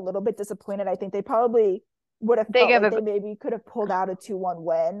may have been a little bit disappointed. I think they probably would have They felt gave like up. they maybe could have pulled out a 2-1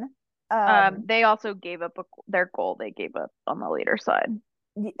 win. They also gave up their goal. They gave up on the later side.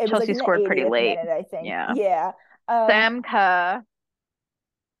 It was like Chelsea in the scored pretty 80th late. minute, I think. Yeah. Yeah. Um, Sam Kerr.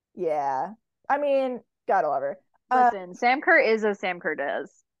 yeah. I mean, gotta love her. Listen, Sam Kerr is as Sam Kerr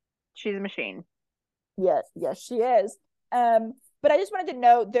does. She's a machine. Yes, yes, she is. But I just wanted to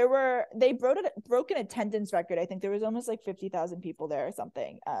note they broke an attendance record. I think there was almost like 50,000 people there or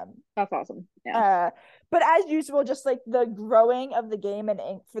something. That's awesome. Yeah. But as usual, just like the growing of the game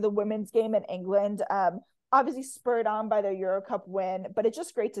for the women's game in England, obviously spurred on by their Euro Cup win, but it's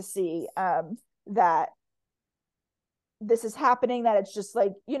just great to see that this is happening, that it's just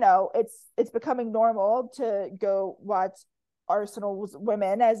like, it's becoming normal to go watch Arsenal's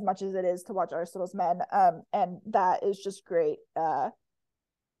women as much as it is to watch Arsenal's men. And that is just great. And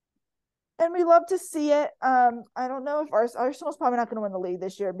we love to see it. I don't know if Arsenal's probably not going to win the league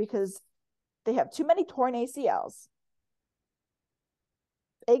this year because they have too many torn ACLs,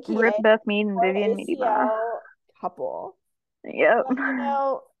 Rip aka Beth Mead and torn Vivian Miedema. ACL couple. Yep.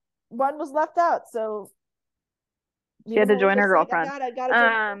 But one was left out, so She had to we'll join her just like, girlfriend. I gotta join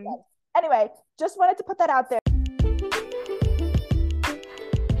my Um, girlfriend. Anyway, just wanted to put that out there.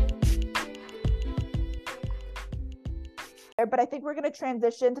 But I think we're going to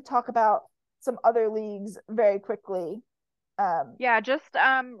transition to talk about some other leagues very quickly. Yeah, just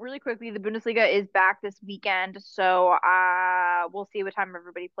really quickly, the Bundesliga is back this weekend, so we'll see what time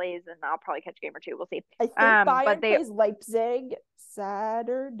everybody plays, and I'll probably catch a game or two. We'll see. I think But Bayern they plays Leipzig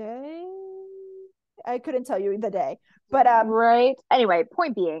Saturday. I couldn't tell you the day, but right. Anyway,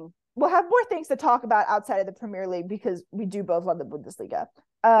 point being, we'll have more things to talk about outside of the Premier League because we do both love the Bundesliga.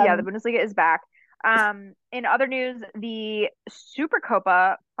 yeah, the Bundesliga is back. In other news, the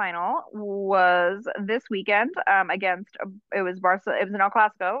Supercopa final was this weekend against it was Barca. It was an El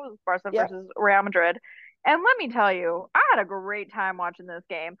Clasico. It was Barca Yep. versus Real Madrid. And let me tell you, I had a great time watching this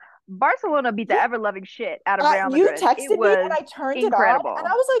game. Barcelona beat the Yeah. ever-loving shit out of Real You Madrid. It texted me and was I turned it on and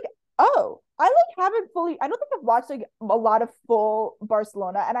I incredible. was like, oh, I like haven't fully, I don't think I've watched like a lot of full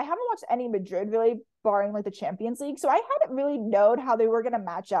Barcelona and I haven't watched any Madrid really, barring like the Champions League. So I hadn't really known how they were going to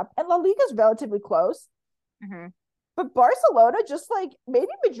match up. And La Liga is relatively close. Hmm. But Barcelona just like, maybe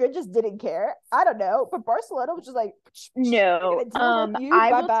Madrid just didn't care. I don't know. But Barcelona was just like, we're No, going to deal with you.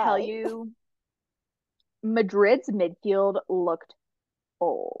 I Bye will tell bye. you, Madrid's midfield looked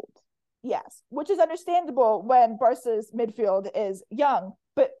old. Yes, which is understandable when Barca's midfield is young,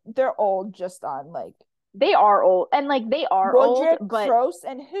 but they're old just on like They are old, and like they are old, Modric, but Kroos,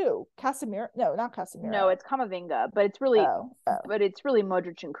 and who? Casemiro? No, not no, Casemiro. it's Camavinga, Oh, oh, but it's really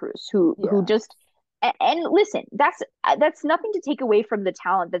Modric and Cruz who yeah. just and listen, that's nothing to take away from the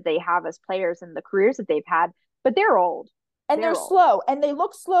talent that they have as players and the careers that they've had, but they're old. And they're They're old. slow, and they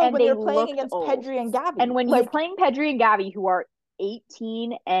look slow And when they they're playing looked against old. Pedri and And Gavi. when you're Like, playing Pedri and Gavi, who are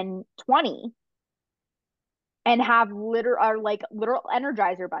 18 and 20 and have literal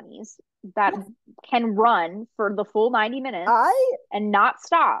energizer bunnies that yeah, can run for the full 90 minutes I and not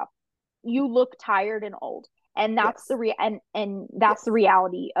stop, you look tired and old. And that's yes, and that's the yes,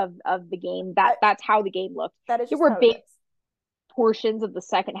 reality of the game. I, That's how the game looked. that is There just were how it big is. portions of the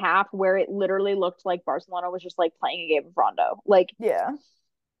second half where it literally looked like Barcelona was just like playing a game of Rondo. Like Yeah,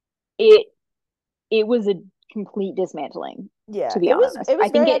 it it was a complete dismantling, yeah. to be honest. It I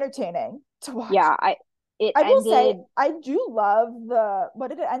was think very it entertaining to watch. yeah, it I will say ended I do love the what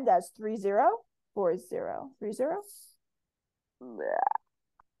did it end as 3-0, 4-0, 3-0.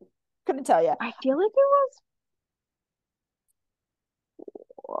 Couldn't tell you. I feel like it was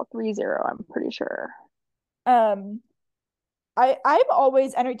 3-0, I'm pretty sure. Um, I'm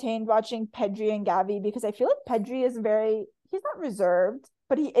always entertained watching Pedri and Gavi because I feel like Pedri is very he's not reserved,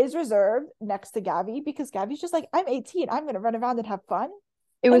 but he is reserved next to Gavi because Gavi's just like I'm 18, I'm gonna run around and have fun,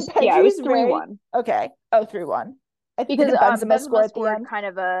 and It was Pedri's very 3-1. okay. Oh, 3-1. Because Didn't Benzema score Benzema at the scored end? kind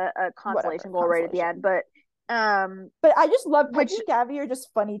of a Whatever, consolation goal right at the end, consolation. but But I just love Pedri which and Gavi are just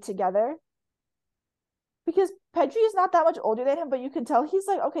funny together because Pedri is not that much older than him, but you can tell he's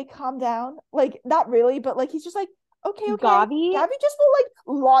like, okay, calm down. Like, not really, but like he's just like, okay, okay. Gavi, Gavi just will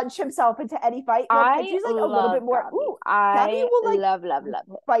like launch himself into any fight, while I Pedri's like a little bit love more, Gavi. ooh, Gavi I will like love love him.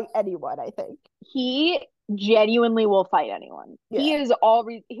 fight anyone, I think. He genuinely will fight anyone. Yeah. He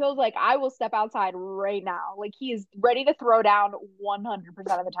was like, I will step outside right now. Like he is ready to throw down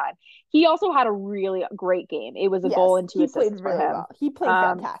 100% of the time. He also had a really great game. It was a goal Yes, and two he played assists for really him. well. He played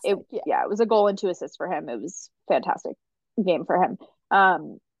fantastic. Yeah. It was a goal and two assists for him. It was fantastic game for him.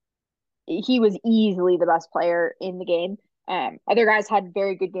 He was easily the best player in the game. Other guys had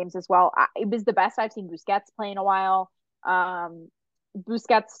very good games as well. It was the best I've seen Busquets play in a while. Um,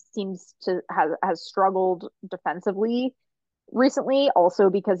 Busquets seems to has struggled defensively recently, also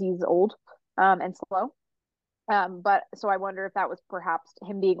because he's old and slow. But so I wonder if that was perhaps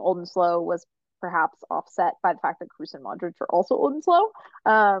him being old and slow was perhaps offset by the fact that Cruz and Modric are also old and slow.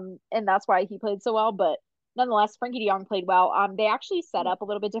 And that's why he played so well. But nonetheless, Frankie De Jong played well. They actually set up a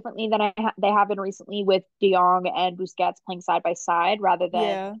little bit differently than they have been recently with De Jong and Busquets playing side by side rather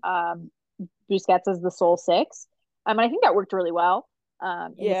than Yeah. Busquets as the sole six. And I think that worked really well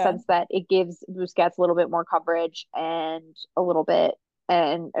in the Yeah. sense that it gives Busquets a little bit more coverage and a little bit.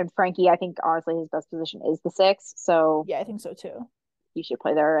 And Frankie, I think honestly his best position is the six, so Yeah, I think so too. he should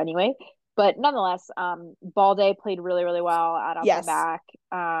play there anyway. But nonetheless, Balde played really, really well at up and Yes. back.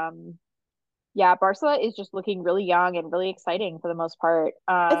 Yeah, Barca is just looking really young and really exciting for the most part.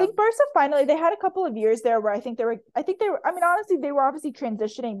 I think Barca finally they had a couple of years there where I think they were I mean honestly they were obviously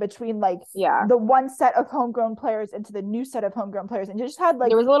transitioning between like Yeah, the one set of homegrown players into the new set of homegrown players and you just had like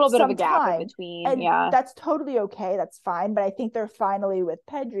there was a little bit of a some gap in time between. and Yeah. that's totally okay, that's fine, but I think they're finally with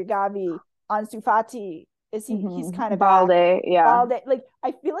Pedri, Gavi, Ansu Fati he's kind of back. Balde, yeah. Balde, like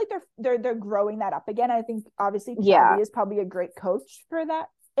I feel like they're growing that up again. I think obviously Yeah, Xavi is probably a great coach for that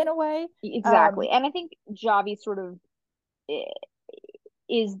in a way. exactly. And I think Javi sort of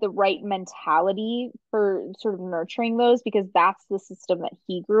is the right mentality for sort of nurturing those because that's the system that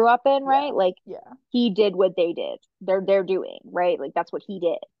he grew up in, right? Yeah. Like Yeah. he did what they did. They're doing, right? Like that's what he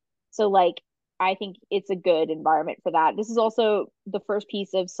did. So like I think it's a good environment for that. This is also the first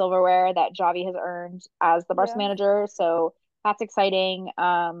piece of silverware that Javi has earned as the Barca Yeah. manager, so that's exciting.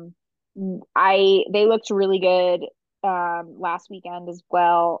 I they looked really good last weekend as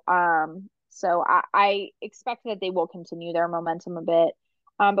well. So I expect that they will continue their momentum a bit.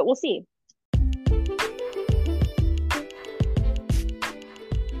 But we'll see.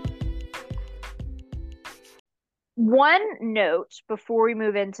 One note before we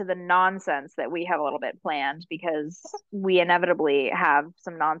move into the nonsense that we have a little bit planned because we inevitably have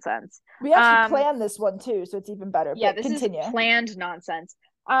some nonsense. We actually Um, planned this one too, so it's even better. yeah, But this is continue. planned nonsense.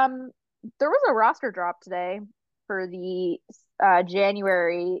 Um, there was a roster drop today for the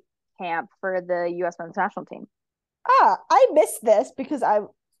January camp for the U.S. men's national team. I missed this because I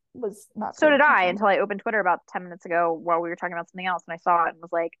was not So paying did I attention. until I opened Twitter about 10 minutes ago while we were talking about something else, and I saw it and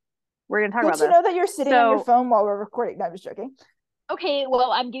was like, "We're gonna talk Good about to this." know that you're sitting on your So phone while we're recording. No, I'm just joking. okay,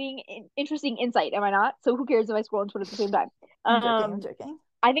 well, I'm giving interesting insight, am I not? So who cares if I scroll on Twitter at the same time? I'm joking. I'm Um, joking.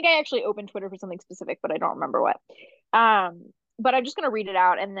 I think I actually opened Twitter for something specific, but I don't remember what. But I'm just gonna read it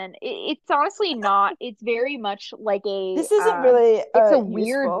out, and then it's honestly not. It's very much like This isn't really it's a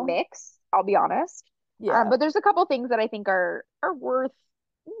weird useful. mix. I'll be honest. Yeah. But there's a couple things that I think are worth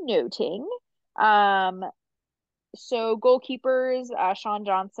noting. Um, so goalkeepers, Sean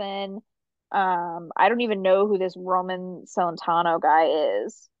Johnson. I don't even know who this Roman Celentano guy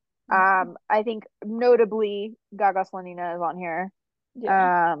is. No. I think notably Gaga Slonina is on here.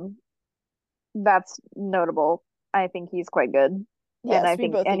 Yeah. Um, that's notable. I think he's quite good. And Yes, I we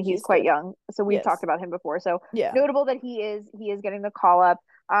think both and think he's he's quite good. young. So we've talked Yes. about him before. So Yeah. notable that he is getting the call up.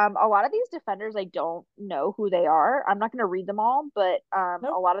 A lot of these defenders I don't know who they are. I'm not going to read them all, but a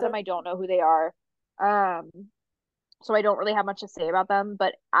Nope. lot of them I don't know who they are. Um so I don't really have much to say about them,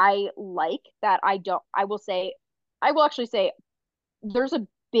 but I like that I will say I will actually say there's a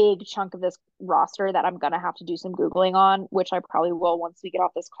big chunk of this roster that I'm gonna have to do some Googling on, which I probably will once we get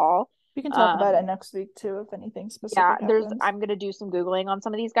off this call. We can talk about it Um, next week too if anything yeah, specific there's happens. I'm gonna do some Googling on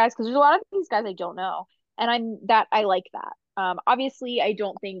some of these guys because there's a lot of these guys I don't know. And I like that. Obviously I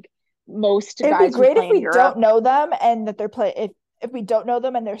don't think most It'd be guys who great if play in we Europe. don't know them and that they're play if we don't know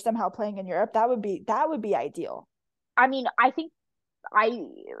them and they're somehow playing in Europe, that would be ideal. I mean, I think I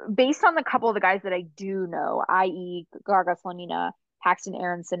based on the couple of the guys that I do know, i.e. Gaga Slonina, Paxton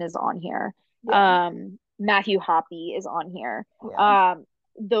Aronson is on here. Yeah. Matthew Hoppy is on here. Yeah. Um,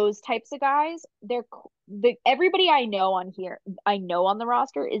 those types of guys, everybody I know on here, I know on the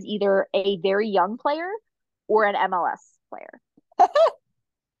roster is either a very young player or an MLS player.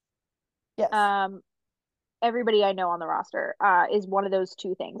 Yes. Um, everybody I know on the roster is one of those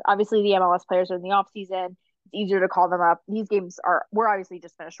two things. Obviously, the MLS players are in the off season. It's easier to call them up. These games are we're obviously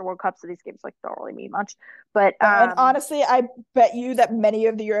just finished the World Cup, so these games like don't really mean much. But No, and honestly, I bet you that many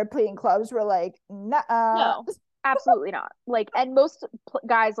of the European clubs were like, nah. no, absolutely not. Like, and most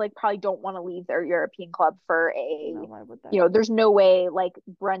guys like probably don't want to leave their European club for No, why would you they? know, there's no way like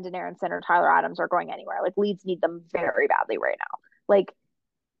Brendan Aronson or Tyler Adams are going anywhere. Like Leeds need them very badly right now. Like,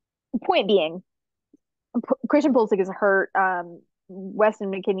 point being, Christian Pulisic is hurt.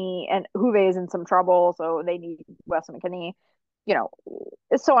 Weston McKennie and Juve is in some trouble, so they need Weston McKennie. You know,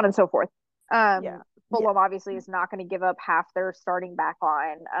 so on and so forth. Yeah. Yeah. Fulham obviously is not going to give up half their starting back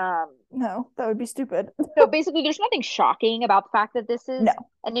line. No, that would be stupid. So basically, there's nothing shocking about the fact that this No. is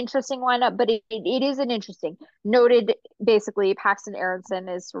an interesting lineup, but it is an interesting. Noted basically, Paxton Aronson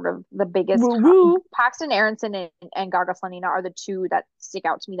is sort of the biggest. Woo woo. Paxton Aronson and Gaga Slonina are the two that stick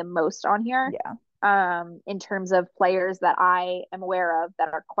out to me the most on here. Yeah. In terms of players that I am aware of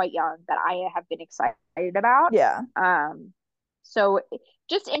that are quite young that I have been excited about. Yeah. So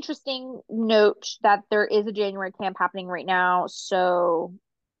just interesting note that there is a January camp happening right now. So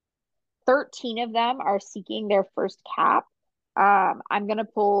 13 of them are seeking their first cap. I'm gonna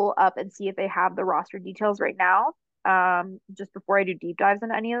pull up and see if they have the roster details right now. Just before I do deep dives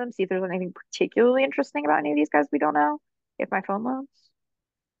into any of them, see if there's anything particularly interesting about any of these guys we don't know. If my phone loads.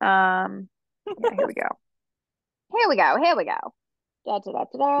 Yeah, here we go. Here we go. Here we go. Da, da, da,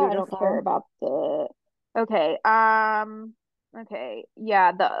 da, da. I don't care Beautiful. about the. Okay. Okay.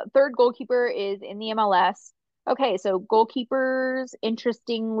 Yeah, the third goalkeeper is in the MLS. Okay, so goalkeepers,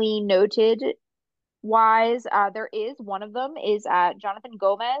 interestingly noted wise, there is one of them is at Jonathan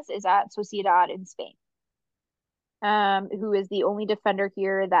Gomez is at Sociedad in Spain. Who is the only defender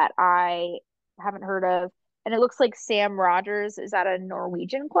here that I haven't heard of. And it looks like Sam Rogers is at a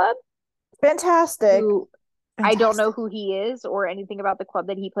Norwegian club Fantastic. who I don't know Fantastic. who he is or anything about the club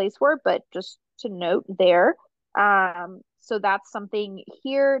that he plays for, but just to note there. So that's something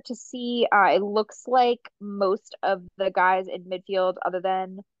here to see. It looks like most of the guys in midfield, other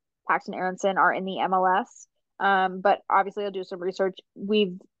than Paxton Aronson, are in the MLS. But obviously, I'll do some research.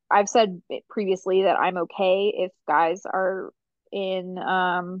 I've said previously that I'm okay if guys are in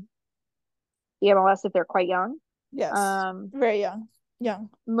the MLS if they're quite young. Yes. Um, Very young. Young.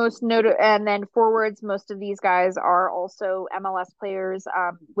 most noted, and then forwards, most of these guys are also MLS players,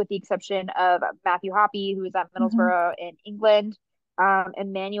 with the exception of Matthew Hoppe, who is at Hmm. Middlesbrough in England.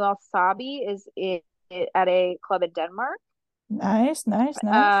 Emmanuel Sabi is at a club in Denmark. Nice, nice,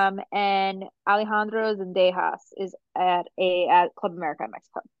 nice. And Alejandro Zendejas is at Club America in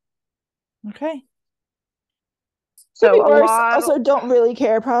Mexico. Okay. Could be So a worse. lot. Also, don't really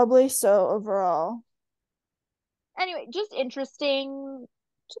care probably. So overall, Anyway, just interesting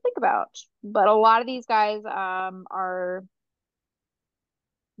to think about. But a lot of these guys are,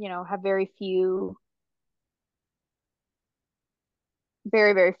 have very few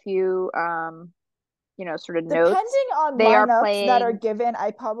sort of notes. depending on They are lineups that are playing, given,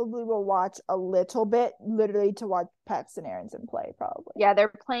 I probably will watch a little bit, literally to watch Paxton Aronson play. Probably yeah,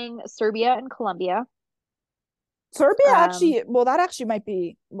 they're playing Serbia and Colombia. Serbia Um, actually. Well, that actually might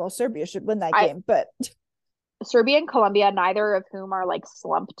be. Well, Serbia should win that I game, but Serbia and Colombia, neither of whom are like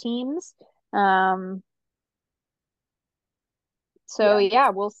slump teams. Um, so yeah, yeah,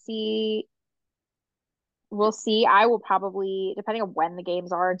 we'll see. We'll see. I will probably, depending on when the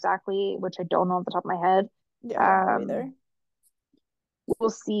games are exactly, which I don't know off the top of my head. yeah, I don't know either. Um, we'll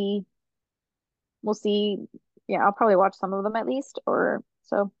see. We'll see. Yeah, I'll probably watch some of them at least. Or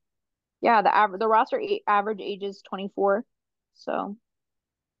so. Yeah, the roster average age is 24. So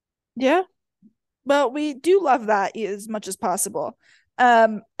Yeah. Well, we do love that as much as possible.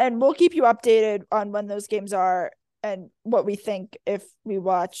 And we'll keep you updated on when those games are and what we think if we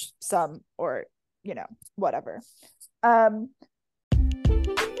watch some or, whatever. Um,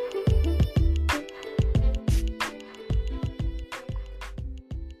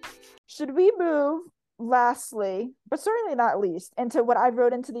 should we move lastly, but certainly not least, into what I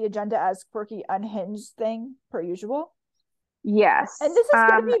wrote into the agenda as quirky unhinged thing per usual? And yes. this is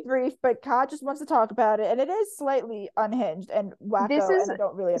going to be brief, but Kat just wants to talk about it, and it is slightly unhinged and This wacko, and is I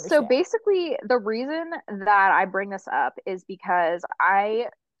don't really so understand. basically the reason that I bring this up is because I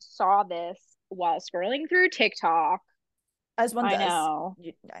saw this while scrolling through TikTok. As one I does. know.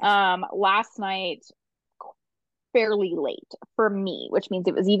 Nice. Last night, fairly late for me, which means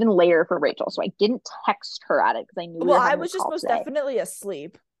it was even later for Rachel. So I didn't text her at it because I knew we Well, were I having was this just call most today. definitely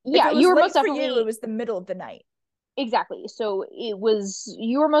asleep. If Yeah, it you was were most late for you, it definitely was the middle of the night. exactly. So you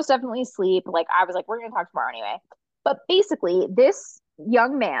were most definitely asleep. Like I was like, we're gonna talk tomorrow anyway. But basically, this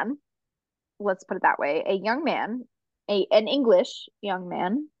young man, let's put it that way, a young man, an English young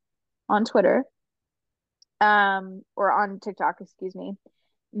man on Twitter, or on TikTok, excuse me,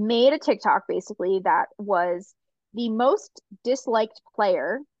 made a TikTok basically that was the most disliked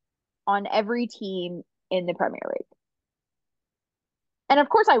player on every team in the Premier League. And of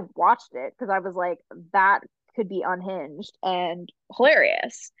course I watched it because I was like, that could be unhinged and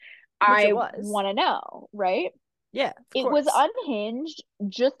hilarious. Which it I was. want to know, right? Yeah, of It was course. unhinged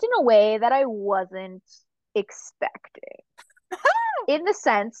just in a way that I wasn't expecting. In the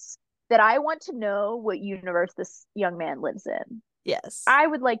sense that I want to know what universe this young man lives in. Yes. I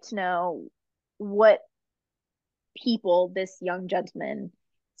would like to know what people this young gentleman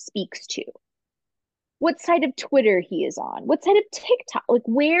speaks to, what side of Twitter he is on, what side of TikTok, like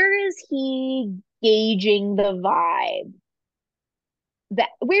where is he gauging the vibe? That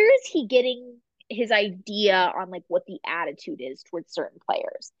where is he getting his idea on like what the attitude is towards certain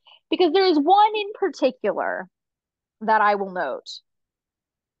players? Because there is one in particular that I will note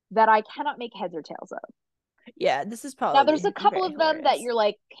that I cannot make heads or tails of. Yeah, this is Now, there's a probably couple very of them that hilarious. you're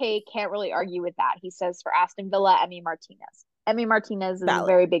like, okay, can't really argue with that. He says for Aston Villa, Emi Martinez. Emi Martinez is a Valid.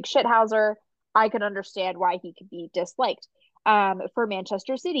 very big shithouser. I could understand why he could be disliked. For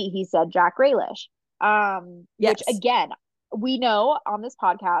Manchester City, he said Jack Grealish. Which Yes. again, we know on this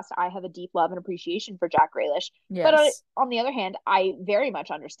podcast, I have a deep love and appreciation for Jack Grealish. But Yes. on the other hand, I very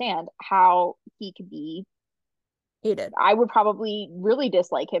much understand how he could be. Hated. I would probably really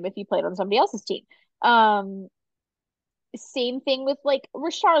dislike him if he played on somebody else's team. Um, Same thing with like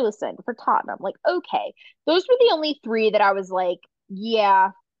Richarlison for Tottenham. Like, okay, those were the only three that I was like,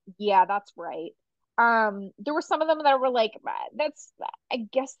 yeah, yeah, that's right. There were some of them that were like, that's, I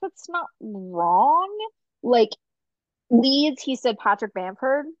guess that's not wrong. Like Leeds, he said Patrick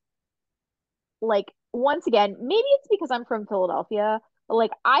Bamford. Like, once again, maybe it's because I'm from Philadelphia, but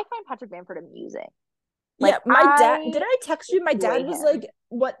like I find Patrick Bamford amusing. Yeah, Like my dad, did I text you? My enjoy dad was him. like,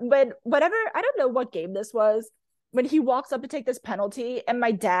 whatever, I don't know what game this was, when he walks up to take this penalty, and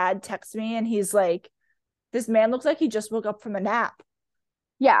my dad texts me and he's like, this man looks like he just woke up from a nap.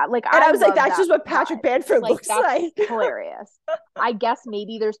 Yeah, like And I I was like, love that's that just what Patrick vibe. Bamford Like looks that's like. hilarious. I guess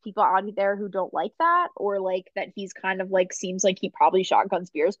maybe there's people out there who don't like that, or like that he's kind of like seems like he probably shotgun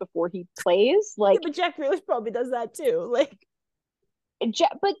spears before he plays. Yeah, Like, but Jack Grealish probably does that too. Like,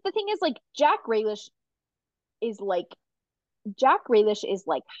 But the thing is, like is like Jack Grealish is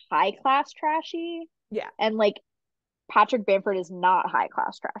like high class trashy, yeah, and like Patrick Bamford is not high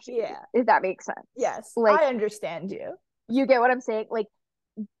class trashy. yeah, If that makes sense. yes, Like, I understand you. you get what I'm saying? Like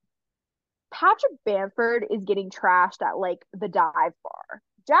Patrick Bamford is getting trashed at like the dive bar.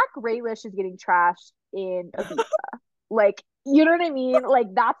 Jack Grealish is getting trashed in Ibiza. Like, you know what I mean? Like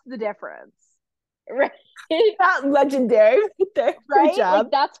that's the difference. Right? Not legendary right there. Good Right? Like job.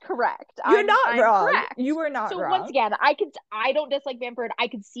 that's correct. You're not I'm wrong. correct. You were not So once wrong. again, I don't dislike Bamford. I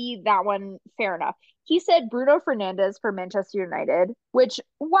could see that one fair enough. He said Bruno Fernandes for Manchester United, which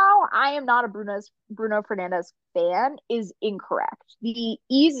while I am not a Bruno Fernandes fan, is incorrect. The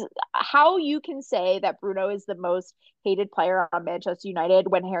ease how you can say that Bruno is the most hated player on Manchester United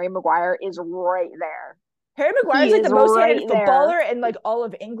when Harry Maguire is right there. Harry Maguire is He like the is most hated right footballer there. in like all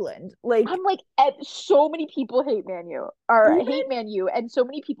of England. Like, I'm like, so many people hate Man U or even hate Man U, and so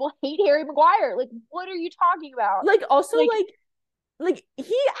many people hate Harry Maguire. Like, what are you talking about? like also Like, like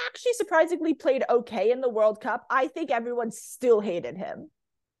he actually surprisingly played okay in the World Cup. I think everyone still hated him.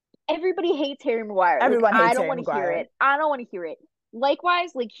 everybody hates Harry Maguire. Like, Everyone I hates don't Harry want to hear Maguire. it. I don't want to hear it.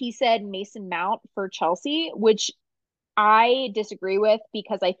 Likewise, like he said, Mason Mount for Chelsea, which I disagree with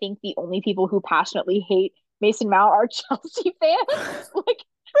because I think the only people who passionately hate Mason Mount are Chelsea fans. Like,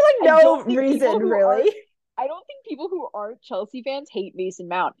 For like I no don't think people reason, who aren't really. I don't think people who aren't Chelsea fans hate Mason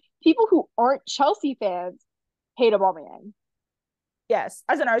Mount. People who aren't Chelsea fans hate Aubameyang. Yes,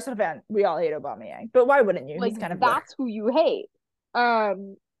 as an Arsenal fan, we all hate Aubameyang, but why wouldn't you? Like He's kind of the that's who you hate.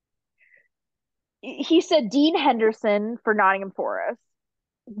 Um, he said Dean Henderson for Nottingham Forest,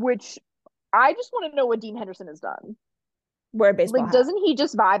 which I just want to know what Dean Henderson has done. wear a baseball Like, hat. doesn't he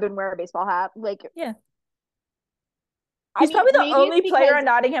just vibe and wear a baseball hat? Like, Yeah, I he's mean, probably the maybe it's only player because in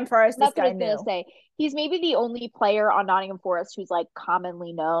Nottingham Forest this that's what I guy was gonna knew. say. He's maybe the only player on Nottingham Forest who's like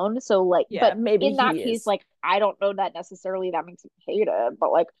commonly known. So like, Yeah, but maybe in that he case, is. like, I don't know that necessarily that makes him hated,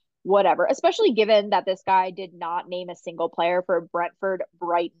 but like, whatever. Especially given that this guy did not name a single player for Brentford,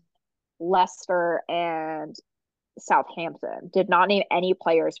 Brighton, Leicester, and Southampton. Did not name any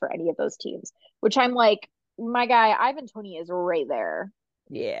players for any of those teams. Which I'm like, my guy Ivan Toney is right there.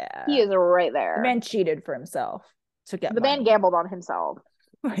 He Yeah, is right the there. man cheated for himself to get The man money. gambled on himself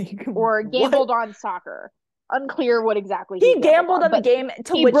Like, or what? gambled on soccer. Unclear what exactly he He gambled gambled on, on the but game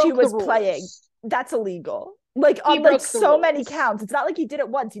to he which he broke the was playing. rules. That's illegal. Like He on like broke the so many rules. counts. It's not like he did it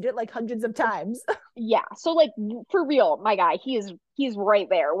once. He did it like hundreds of times. Yeah. So like for real, my guy, he's right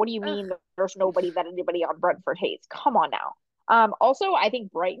there. What do you mean there's nobody that anybody on Brentford hates? Come on now. Also I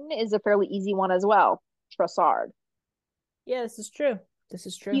think Brighton is a fairly easy one as well. Trossard. Yeah, this is true. This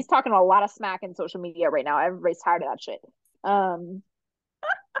is true. He's talking a lot of smack in social media right now. Everybody's tired of that shit. Um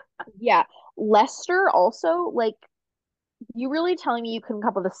yeah. Leicester also, like, you really telling me you couldn't come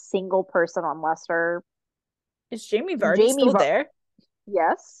up with a single person on Leicester? Is Jamie Vardy Jamie still Var- there?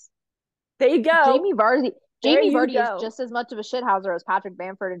 yes. There you go. Jamie Vardy There Jamie you Vardy is go. just as much of a shithouser as Patrick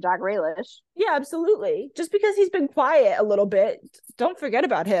Bamford and Jack Grealish. Yeah, absolutely. Just because he's been quiet a little bit, don't forget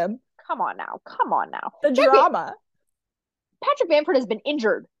about him. Come on now. Come on now. The drama. Patrick Bamford has been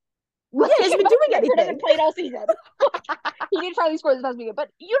injured. Yeah, Like, he hasn't been Patrick doing Bamford anything. hasn't played all season. He didn't try these scores this past weekend, but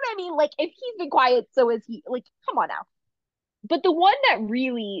you know what I mean? Like, if he's been quiet, so is he. Like, come on now. But the one that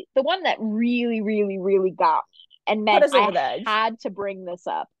really, really, really got me and Put meant us over I the edge. had to bring this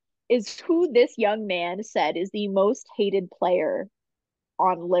up is who this young man said is the most hated player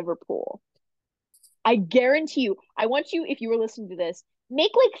on Liverpool. I guarantee you, I want you, if you were listening to this,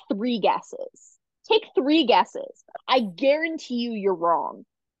 make like three guesses. Take three guesses. I guarantee you you're wrong.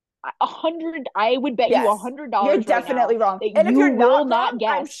 I would bet you Yes, you're $100 right now definitely wrong. that And if you you're will not not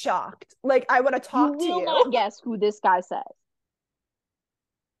wrong, I'm guess. shocked. Like, I want to You talk to will you. not guess who this guy says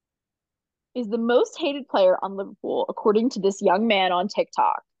is the most hated player on Liverpool, according to this young man on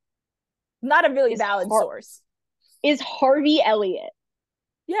TikTok, Not a really is valid source. Harvey Elliott.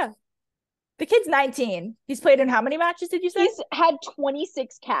 Yeah. The kid's 19. He's played in how many matches did you say? He's had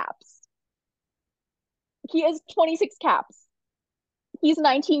 26 caps. He has 26 caps. He's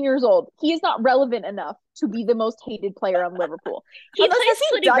 19 years old. He is not relevant enough to be the most hated player on Liverpool. Unless has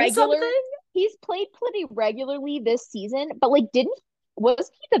he done something? He's played pretty regularly this season, but like didn't was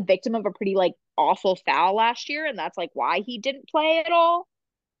he the victim of a pretty like awful foul last year, and that's like why he didn't play at all?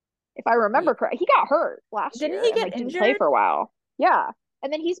 If I remember correct, he got hurt last Didn't year he and get like didn't play injured? for a while. Yeah.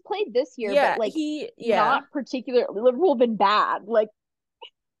 And then he's played this year, but Yeah, like yeah. not particularly. Liverpool have been bad. Like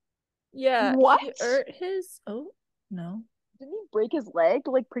Yeah, what? he hurt his no. Didn't he break his leg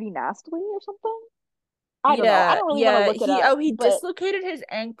like pretty nastily or something? I don't know. I Yeah, don't really want to yeah. look it up, He but dislocated his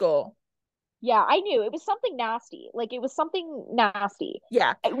ankle. yeah, I knew it was something nasty. Like it was something nasty.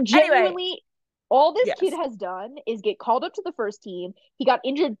 Yeah. Anyway, Genuinely, all this kid yes. has done is get called up to the first team. He got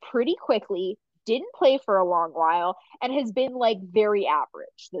injured pretty quickly, didn't play for a long while, and has been like very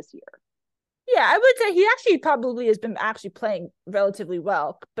average this year. Yeah, I would say he actually probably has been actually playing relatively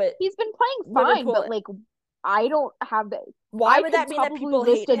well, but He's been playing fine, Liverpool, but like I don't have the. why I would could that mean that probably people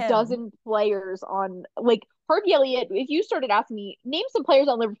hate list a him? dozen players on like Harvey Elliott. If you started asking me, name some players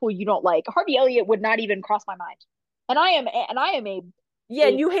on Liverpool you don't like, Harvey Elliott would not even cross my mind. And I am Yeah,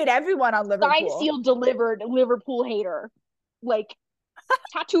 and a you hate everyone on signed, Liverpool. sealed, delivered Liverpool hater. Like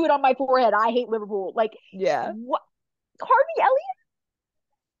tattoo it on my forehead. I hate Liverpool. Like Yeah. what? Harvey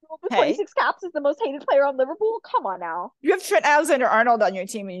Elliott with Hey, 26 caps is the most hated player on Liverpool. Come on now. you have Trent Alexander-Arnold on your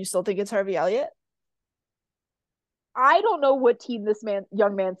team and you still think it's Harvey Elliott? I don't know what team this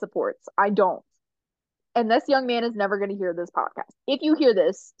young man supports. I don't. And this young man is never going to hear this podcast. If you hear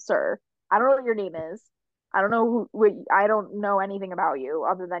this, sir, I don't know what your name is. I don't know I don't know anything about you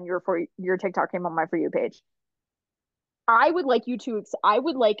other than your TikTok came on my For You page. I would like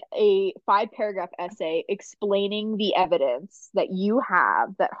a 5 paragraph essay explaining the evidence that you have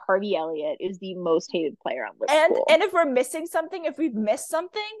that Harvey Elliott is the most hated player on Liverpool. And if we're missing something, if we've missed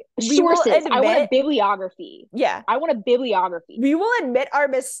something, we will Sources. I want a admit, bibliography. yeah, I want a bibliography. we will admit our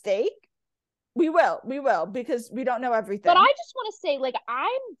mistake. We will, because we don't know everything. But I just want to say, like,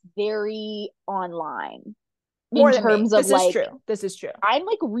 I'm very online More in than me. terms of This like, is true. This is true. I'm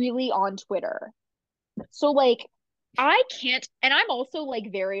like really on Twitter. So like I can't, and I'm also like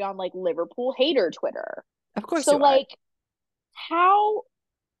very on like Liverpool hater Twitter. Of course So you are. like how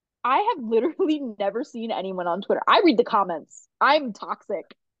I have literally never seen anyone on Twitter. I read the comments. I'm toxic.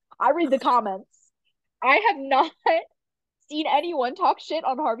 I read the comments. I have not seen anyone talk shit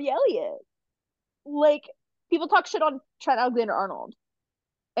on Harvey Elliott. Like people talk shit on Trent Alexander-Arnold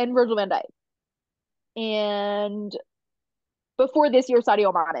and Virgil van Dijk. And before this year,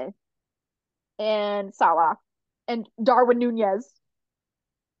 Sadio Mane and Salah and Darwin Nunez.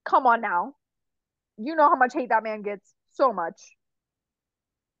 Come on now. You know how much hate that man gets. So much.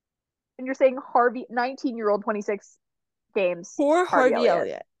 And you're saying Harvey, 19-year-old, 26 games. Poor Harvey Harvey Elliott.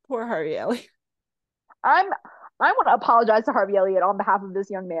 Elliott. Poor Harvey Elliott. I want to apologize to Harvey Elliott on behalf of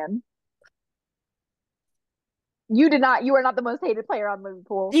this young man. You are not the most hated player on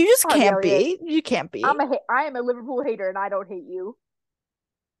Liverpool. You just Harvey can't Elliott. be. You can't be. I am a Liverpool hater and I don't hate you.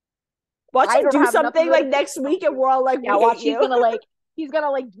 Watch I him don't do have enough something like motivation next to week hate and you. we're all like, Yeah, we watch. hate you. He's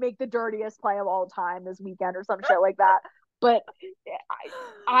gonna like make the dirtiest play of all time this weekend or some shit like that. But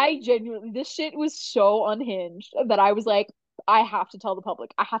I genuinely, this shit was so unhinged that I was like, I have to tell the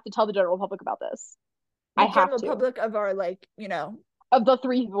public. I have to tell the general public about this. The I have general to. public of our, like, you know, Of the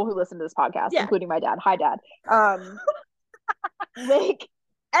 3 people who listen to this podcast, yeah, including my dad. Hi, Dad. Like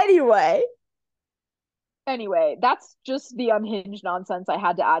anyway, that's just the unhinged nonsense I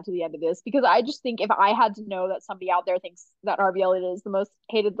had to add to the end of this because I just think if I had to know that somebody out there thinks that Harvey Elliott is the most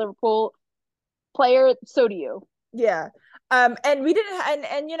hated Liverpool player, so do you. yeah. And we didn't,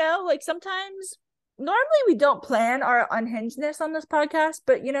 and you know, like sometimes, normally we don't plan our unhingedness on this podcast,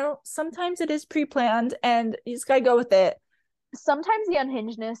 but you know, sometimes it is pre-planned, and you just gotta go with it. Sometimes the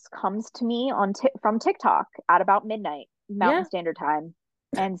unhingedness comes to me from TikTok at about midnight Mountain Standard Time,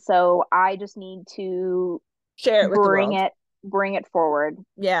 and so I just need to share it with the world. Bring it forward.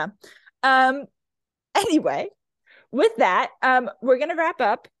 Yeah. Anyway, with that, we're gonna wrap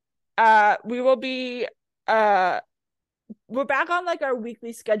up. We will be we're back on like our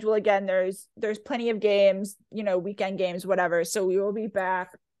weekly schedule again. There's plenty of games, you know, weekend games, whatever. So we will be back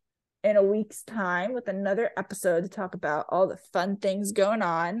in a week's time with another episode to talk about all the fun things going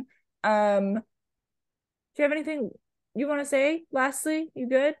on. Do you have anything you want to say lastly? You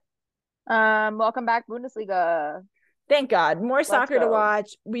good? Welcome back, Bundesliga. Thank God. More soccer to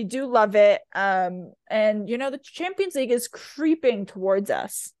watch. We do love it. And you know, the Champions League is creeping towards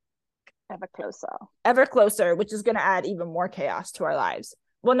us. Ever closer, which is going to add even more chaos to our lives.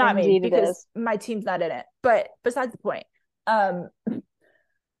 Well, not Indeed me, because my team's not in it. But besides the point. Anyway,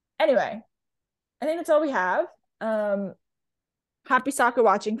 I think that's all we have. Happy soccer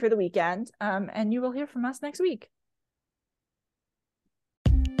watching for the weekend. And you will hear from us next week.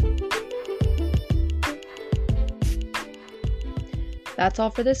 That's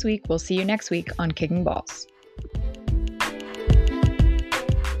all for this week. We'll see you next week on Kicking Balls.